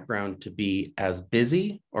background to be as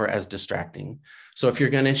busy or as distracting. So if you're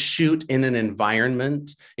going to shoot in an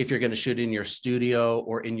environment, if you're going to shoot in your studio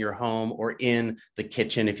or in your home or in the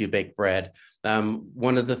kitchen, if you bake bread,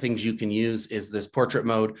 one of the things you can use is this portrait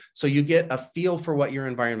mode. So you get a feel for what your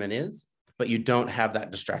environment is, but you don't have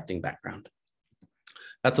that distracting background.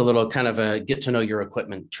 That's a little kind of a get to know your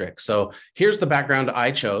equipment trick. So here's the background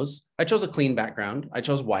I chose. I chose a clean background. I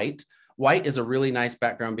chose white. White is a really nice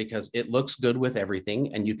background because it looks good with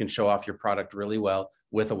everything, and you can show off your product really well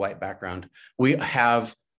with a white background. We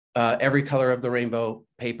have every color of the rainbow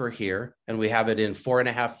paper here, and we have it in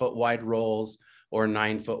 4.5 foot wide rolls or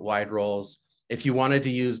 9 foot wide rolls. If you wanted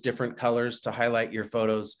to use different colors to highlight your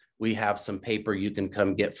photos, we have some paper you can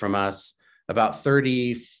come get from us, about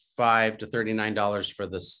 $35 to $39 for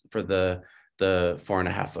this, for the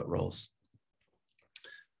 4.5 foot rolls.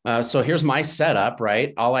 So here's my setup,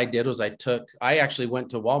 right? All I did was I actually went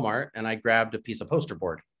to Walmart and I grabbed a piece of poster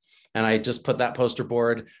board, and I just put that poster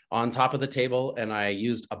board on top of the table, and I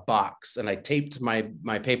used a box, and I taped my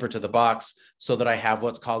paper to the box so that I have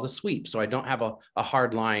what's called a sweep. So I don't have a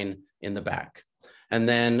hard line in the back. And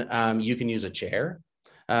then you can use a chair,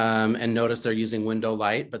 and notice they're using window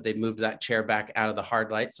light, but they've moved that chair back out of the hard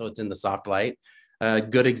light, so it's in the soft light. A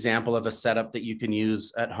good example of a setup that you can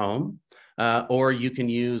use at home. Or you can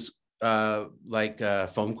use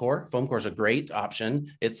foam core. Foam core is a great option.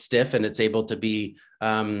 It's stiff and it's able to be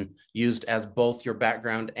used as both your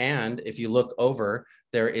background, and if you look over,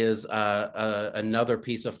 there is another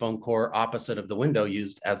piece of foam core opposite of the window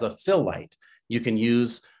used as a fill light. You can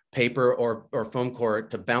use paper or foam core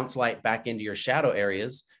to bounce light back into your shadow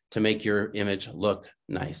areas to make your image look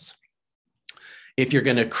nice. If you're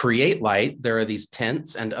going to create light, there are these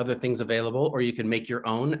tents and other things available, or you can make your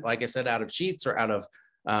own, like I said, out of sheets or out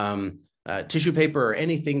of tissue paper or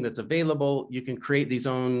anything that's available. You can create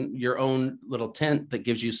your own little tent that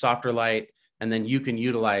gives you softer light, and then you can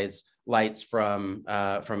utilize lights from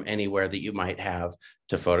anywhere that you might have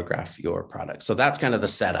to photograph your product. So that's kind of the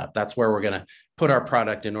setup. That's where we're going to put our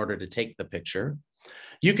product in order to take the picture.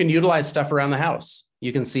 You can utilize stuff around the house.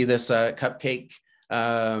 You can see this cupcake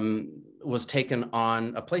was taken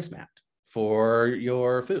on a placemat for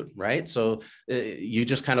your food, right? So you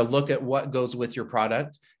just kind of look at what goes with your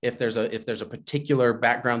product. If there's a particular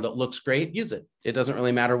background that looks great, use it. It doesn't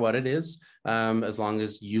really matter what it is, as long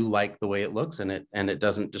as you like the way it looks and it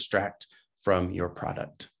doesn't distract from your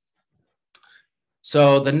product.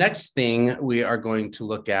 So the next thing we are going to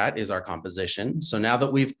look at is our composition. So now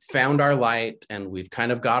that we've found our light and we've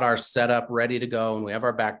kind of got our setup ready to go and we have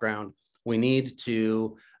our background, we need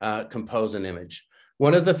to compose an image.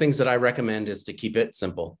 One of the things that I recommend is to keep it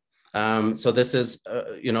simple. So this is,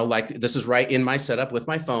 this is right in my setup with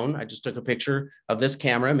my phone. I just took a picture of this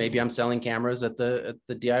camera. Maybe I'm selling cameras at the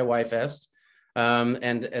DIY Fest.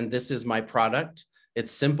 And this is my product.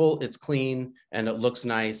 It's simple, it's clean, and it looks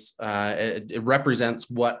nice. It represents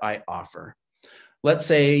what I offer. Let's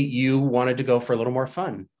say you wanted to go for a little more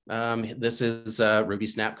fun. This is Ruby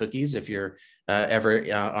Snap cookies. If you're ever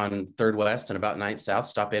on 3rd West and about 9th South,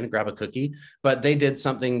 stop in and grab a cookie. But they did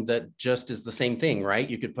something that just is the same thing, right?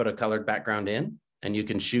 You could put a colored background in and you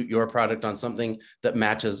can shoot your product on something that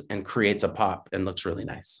matches and creates a pop and looks really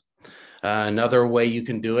nice. Another way you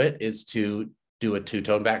can do it is to do a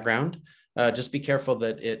two-tone background. Just be careful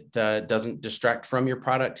that it doesn't distract from your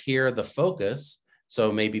product here. The focus,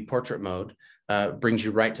 so maybe portrait mode, brings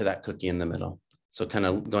you right to that cookie in the middle. So kind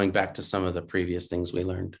of going back to some of the previous things we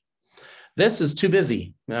learned. This is too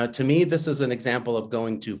busy. To me, this is an example of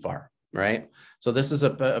going too far, right? So this is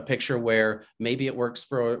a picture where maybe it works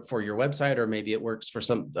for your website, or maybe it works for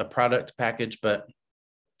a product package, but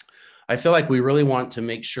I feel like we really want to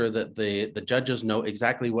make sure that the judges know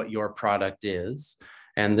exactly what your product is.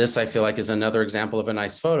 And this, I feel like, is another example of a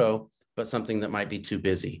nice photo, but something that might be too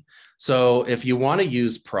busy. So if you want to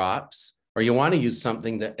use props, or you want to use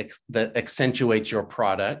something that accentuates your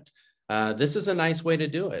product, this is a nice way to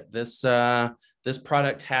do it. This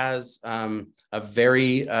product has a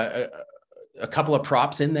couple of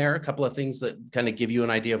props in there, a couple of things that kind of give you an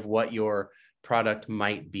idea of what your product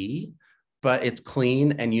might be, but it's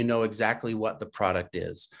clean and you know exactly what the product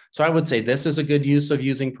is. So I would say this is a good use of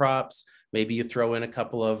using props. Maybe you throw in a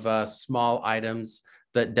couple of small items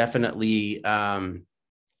that definitely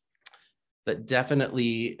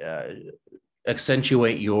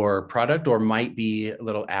accentuate your product or might be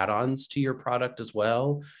little add-ons to your product as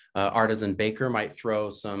well. Artisan baker might throw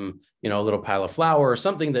some, a little pile of flour or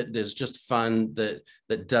something that is just fun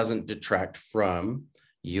that doesn't detract from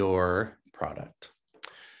your product.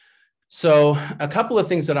 So a couple of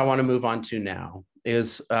things that I want to move on to now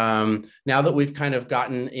is now that we've kind of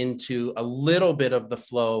gotten into a little bit of the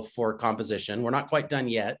flow for composition, we're not quite done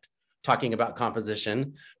yet talking about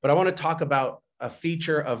composition, but I want to talk about a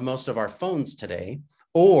feature of most of our phones today,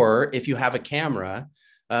 or if you have a camera,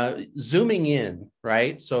 zooming in,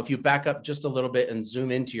 right? So if you back up just a little bit and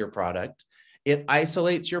zoom into your product, it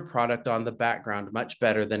isolates your product on the background much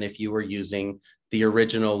better than if you were using the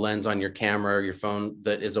original lens on your camera or your phone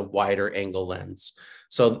that is a wider angle lens.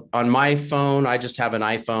 So on my phone, I just have an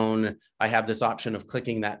iPhone. I have this option of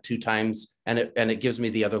clicking that 2 times and it gives me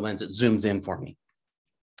the other lens. It zooms in for me.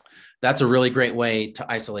 That's a really great way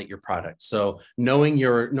to isolate your product. So knowing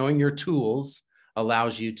your tools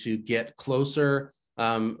allows you to get closer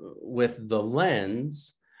with the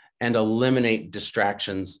lens and eliminate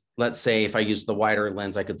distractions. Let's say if I use the wider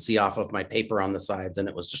lens, I could see off of my paper on the sides and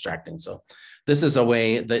it was distracting. So this is a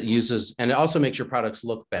way that uses, and it also makes your products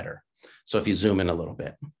look better. So if you zoom in a little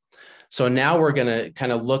bit. So now we're gonna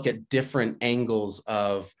kind of look at different angles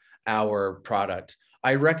of our product.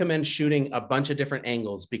 I recommend shooting a bunch of different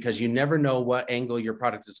angles because you never know what angle your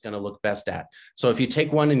product is going to look best at. So if you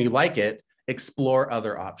take one and you like it, explore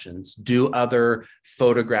other options, do other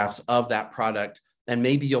photographs of that product, and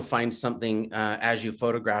maybe you'll find something as you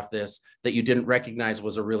photograph this that you didn't recognize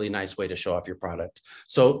was a really nice way to show off your product.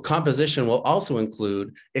 So composition will also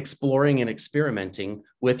include exploring and experimenting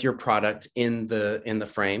with your product in the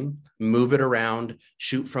frame, move it around,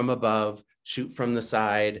 shoot from above, shoot from the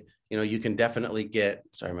side. You can definitely get,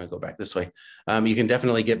 sorry, I'm gonna go back this way. You can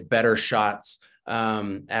definitely get better shots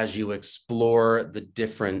as you explore the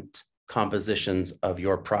different compositions of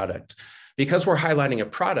your product. Because we're highlighting a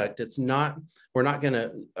product, we're not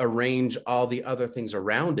gonna arrange all the other things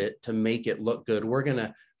around it to make it look good. We're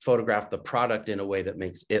gonna photograph the product in a way that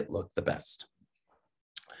makes it look the best.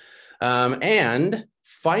 And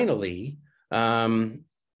finally,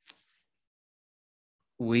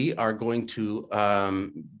 we are going to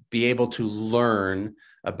be able to learn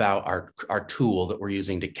about our tool that we're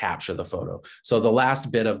using to capture the photo. So the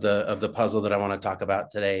last bit of the puzzle that I want to talk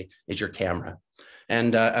about today is your camera.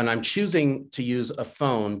 And I'm choosing to use a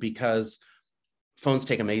phone because phones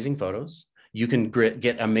take amazing photos. You can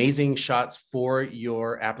get amazing shots for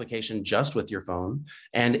your application just with your phone.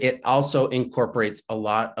 And it also incorporates a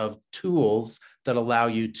lot of tools that allow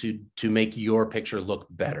you to make your picture look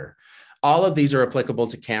better. All of these are applicable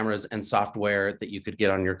to cameras and software that you could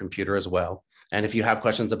get on your computer as well. And if you have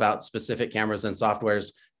questions about specific cameras and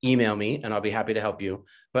softwares, email me and I'll be happy to help you.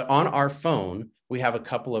 But on our phone, we have a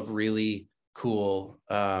couple of really cool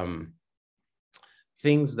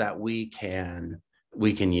things that we can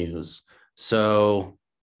use. So,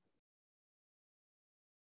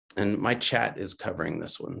 and my chat is covering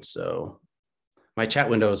this one. So my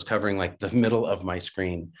chat window is covering like the middle of my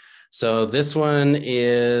screen. So this one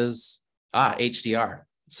is HDR.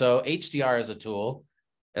 So HDR is a tool.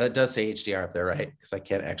 It does say HDR up there, right? Because I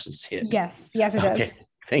can't actually see it. Yes, it does.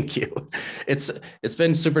 Thank you. It's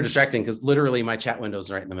been super distracting because literally my chat window is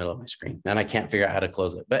right in the middle of my screen and I can't figure out how to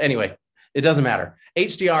close it. But anyway, it doesn't matter.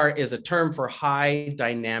 HDR is a term for high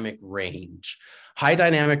dynamic range. High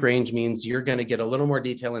dynamic range means you're going to get a little more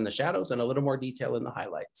detail in the shadows and a little more detail in the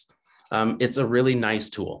highlights. It's a really nice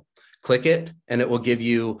tool. Click it and it will give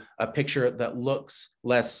you a picture that looks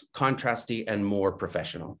less contrasty and more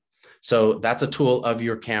professional. So that's a tool of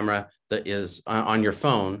your camera that is on your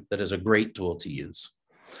phone that is a great tool to use.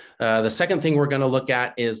 The second thing we're going to look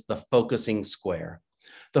at is the focusing square.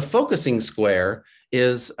 The focusing square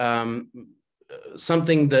is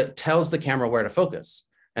something that tells the camera where to focus.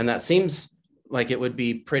 And that seems like it would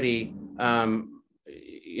be pretty,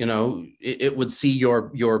 it would see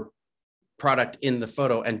your product in the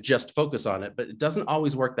photo and just focus on it, but it doesn't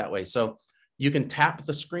always work that way. So you can tap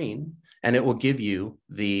the screen and it will give you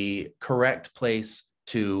the correct place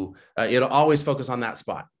to, it'll always focus on that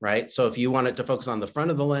spot, right? So if you want it to focus on the front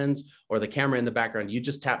of the lens or the camera in the background, you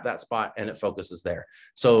just tap that spot and it focuses there.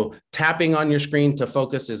 So tapping on your screen to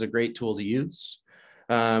focus is a great tool to use.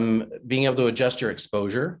 Being able to adjust your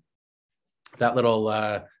exposure, that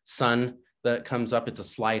little sun that comes up, it's a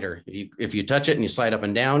slider. If you touch it and you slide up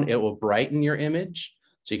and down, it will brighten your image.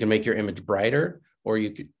 So you can make your image brighter or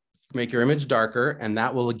you could make your image darker, and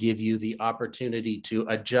that will give you the opportunity to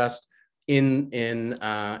adjust in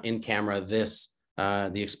camera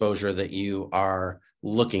the exposure that you are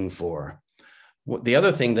looking for. The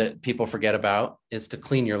other thing that people forget about is to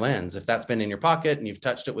clean your lens. If that's been in your pocket and you've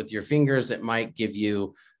touched it with your fingers, it might give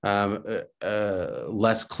you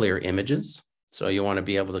less clear images. So you want to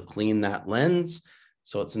be able to clean that lens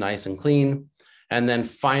so it's nice and clean. And then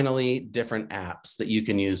finally, different apps that you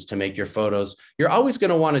can use to make your photos. You're always going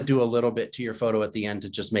to want to do a little bit to your photo at the end to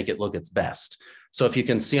just make it look its best. So if you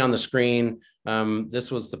can see on the screen,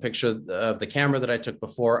 this was the picture of the camera that I took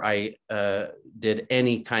before I did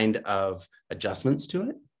any kind of adjustments to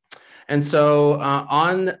it. And so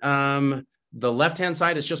on the left-hand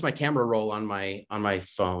side, it's just my camera roll on my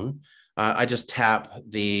phone. I just tap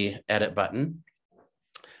the edit button.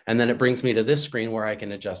 And then it brings me to this screen where I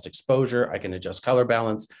can adjust exposure, I can adjust color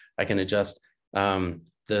balance, I can adjust the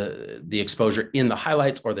exposure in the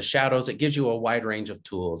highlights or the shadows. It gives you a wide range of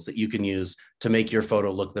tools that you can use to make your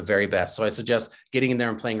photo look the very best. So I suggest getting in there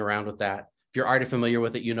and playing around with that. If you're already familiar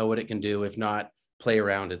with it, you know what it can do. If not, play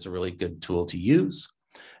around. It's a really good tool to use.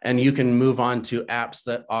 And you can move on to apps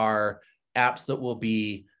that will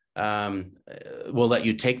be, will let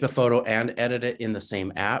you take the photo and edit it in the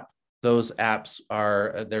same app. Those apps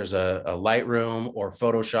are, there's a Lightroom or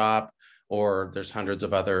Photoshop, or there's hundreds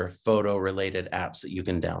of other photo related apps that you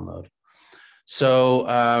can download. So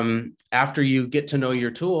after you get to know your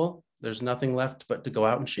tool, there's nothing left but to go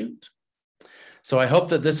out and shoot. So I hope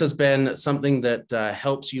that this has been something that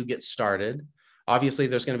helps you get started. Obviously,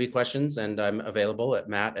 there's going to be questions, and I'm available at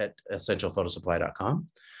matt@essentialphotosupply.com,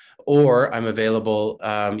 or I'm available,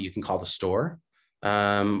 you can call the store,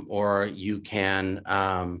 or you can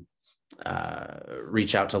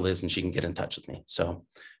reach out to Liz and she can get in touch with me. So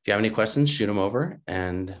if you have any questions, shoot them over.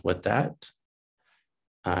 And with that,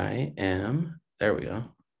 there we go.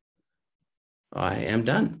 I am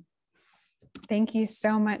done. Thank you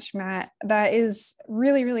so much, Matt. That is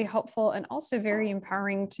really, really helpful and also very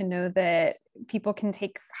empowering to know that people can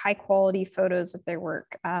take high quality photos of their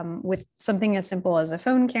work with something as simple as a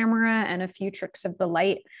phone camera and a few tricks of the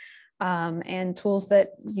light and tools that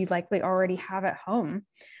you likely already have at home.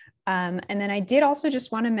 And then I did also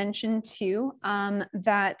just want to mention too,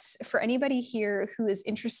 that for anybody here who is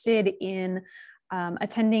interested in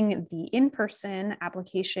attending the in-person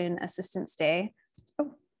application assistance day,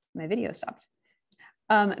 oh, my video stopped.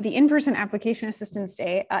 The in-person application assistance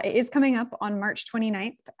day is coming up on March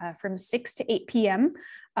 29th from 6 to 8 p.m.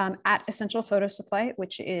 At Essential Photo Supply,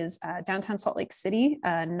 which is downtown Salt Lake City,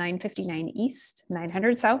 959 East,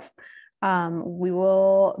 900 South. We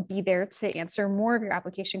will be there to answer more of your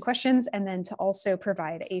application questions and then to also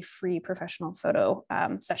provide a free professional photo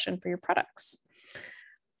session for your products.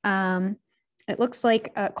 It looks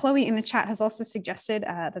like Chloe in the chat has also suggested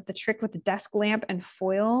that the trick with the desk lamp and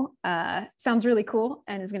foil sounds really cool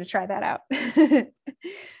and is going to try that out.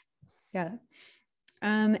 Yeah.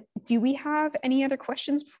 Do we have any other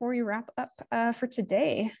questions before we wrap up for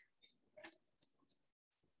today?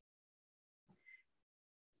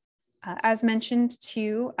 As mentioned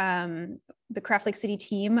too, the Craft Lake City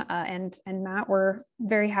team and Matt, we're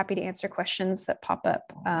very happy to answer questions that pop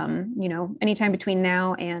up, you know, anytime between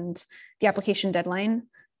now and the application deadline,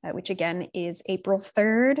 which again is April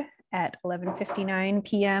 3rd at 11:59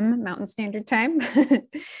 p.m. Mountain Standard Time.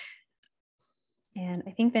 And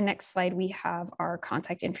I think the next slide, we have our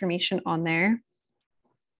contact information on there.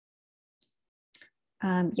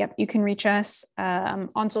 Yep, you can reach us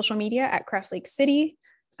on social media at Craft Lake City.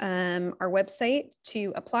 Our website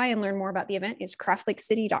to apply and learn more about the event is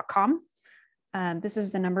craftlakecity.com. This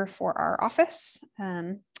is the number for our office.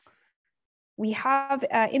 We have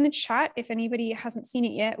in the chat, if anybody hasn't seen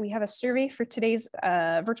it yet, we have a survey for today's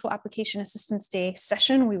Virtual Application Assistance Day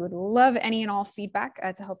session. We would love any and all feedback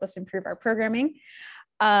to help us improve our programming.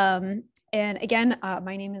 And again,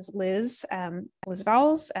 my name is Liz, Liz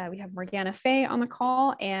Vowles. We have Morgana Fay on the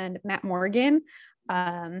call and Matt Morgan.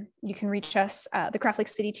 You can reach us, the Craft Lake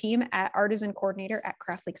City team, at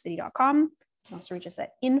artisancoordinator@craftlakecity.com. You can also reach us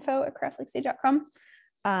at info@craftlakecity.com.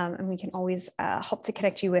 And we can always help to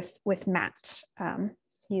connect you with Matt.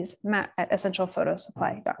 He's Matt at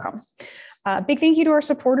essentialphotosupply.com. Big thank you to our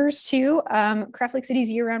supporters too. Craft Lake City's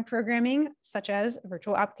year-round programming, such as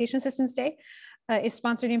Virtual Application Assistance Day, is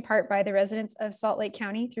sponsored in part by the residents of Salt Lake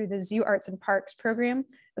County through the Zoo Arts and Parks program,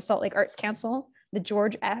 the Salt Lake Arts Council, the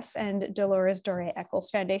George S. and Dolores Doré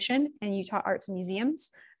Eccles Foundation, and Utah Arts and Museums,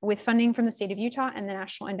 with funding from the state of Utah and the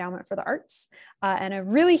National Endowment for the Arts. And a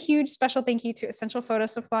really huge special thank you to Essential Photo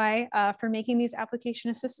Supply for making these application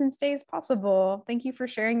assistance days possible. Thank you for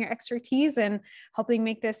sharing your expertise and helping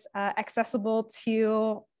make this accessible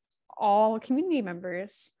to all community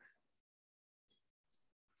members.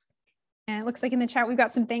 And it looks like in the chat, we've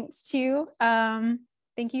got some thanks too.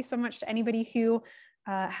 Thank you so much to anybody who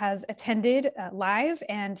has attended live,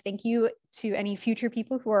 and thank you to any future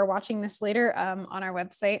people who are watching this later on our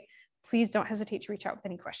website. Please don't hesitate to reach out with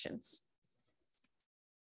any questions.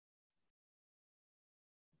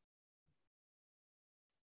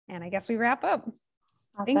 And I guess we wrap up.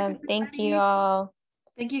 Awesome. Thank you all.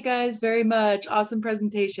 Thank you guys very much. Awesome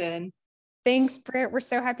presentation. Thanks, Britt. We're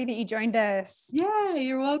so happy that you joined us. Yeah,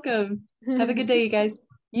 you're welcome. Have a good day, you guys.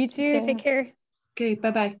 You too. Take care. Okay,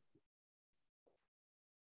 bye-bye.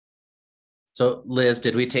 So Liz,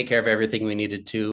 did we take care of everything we needed to?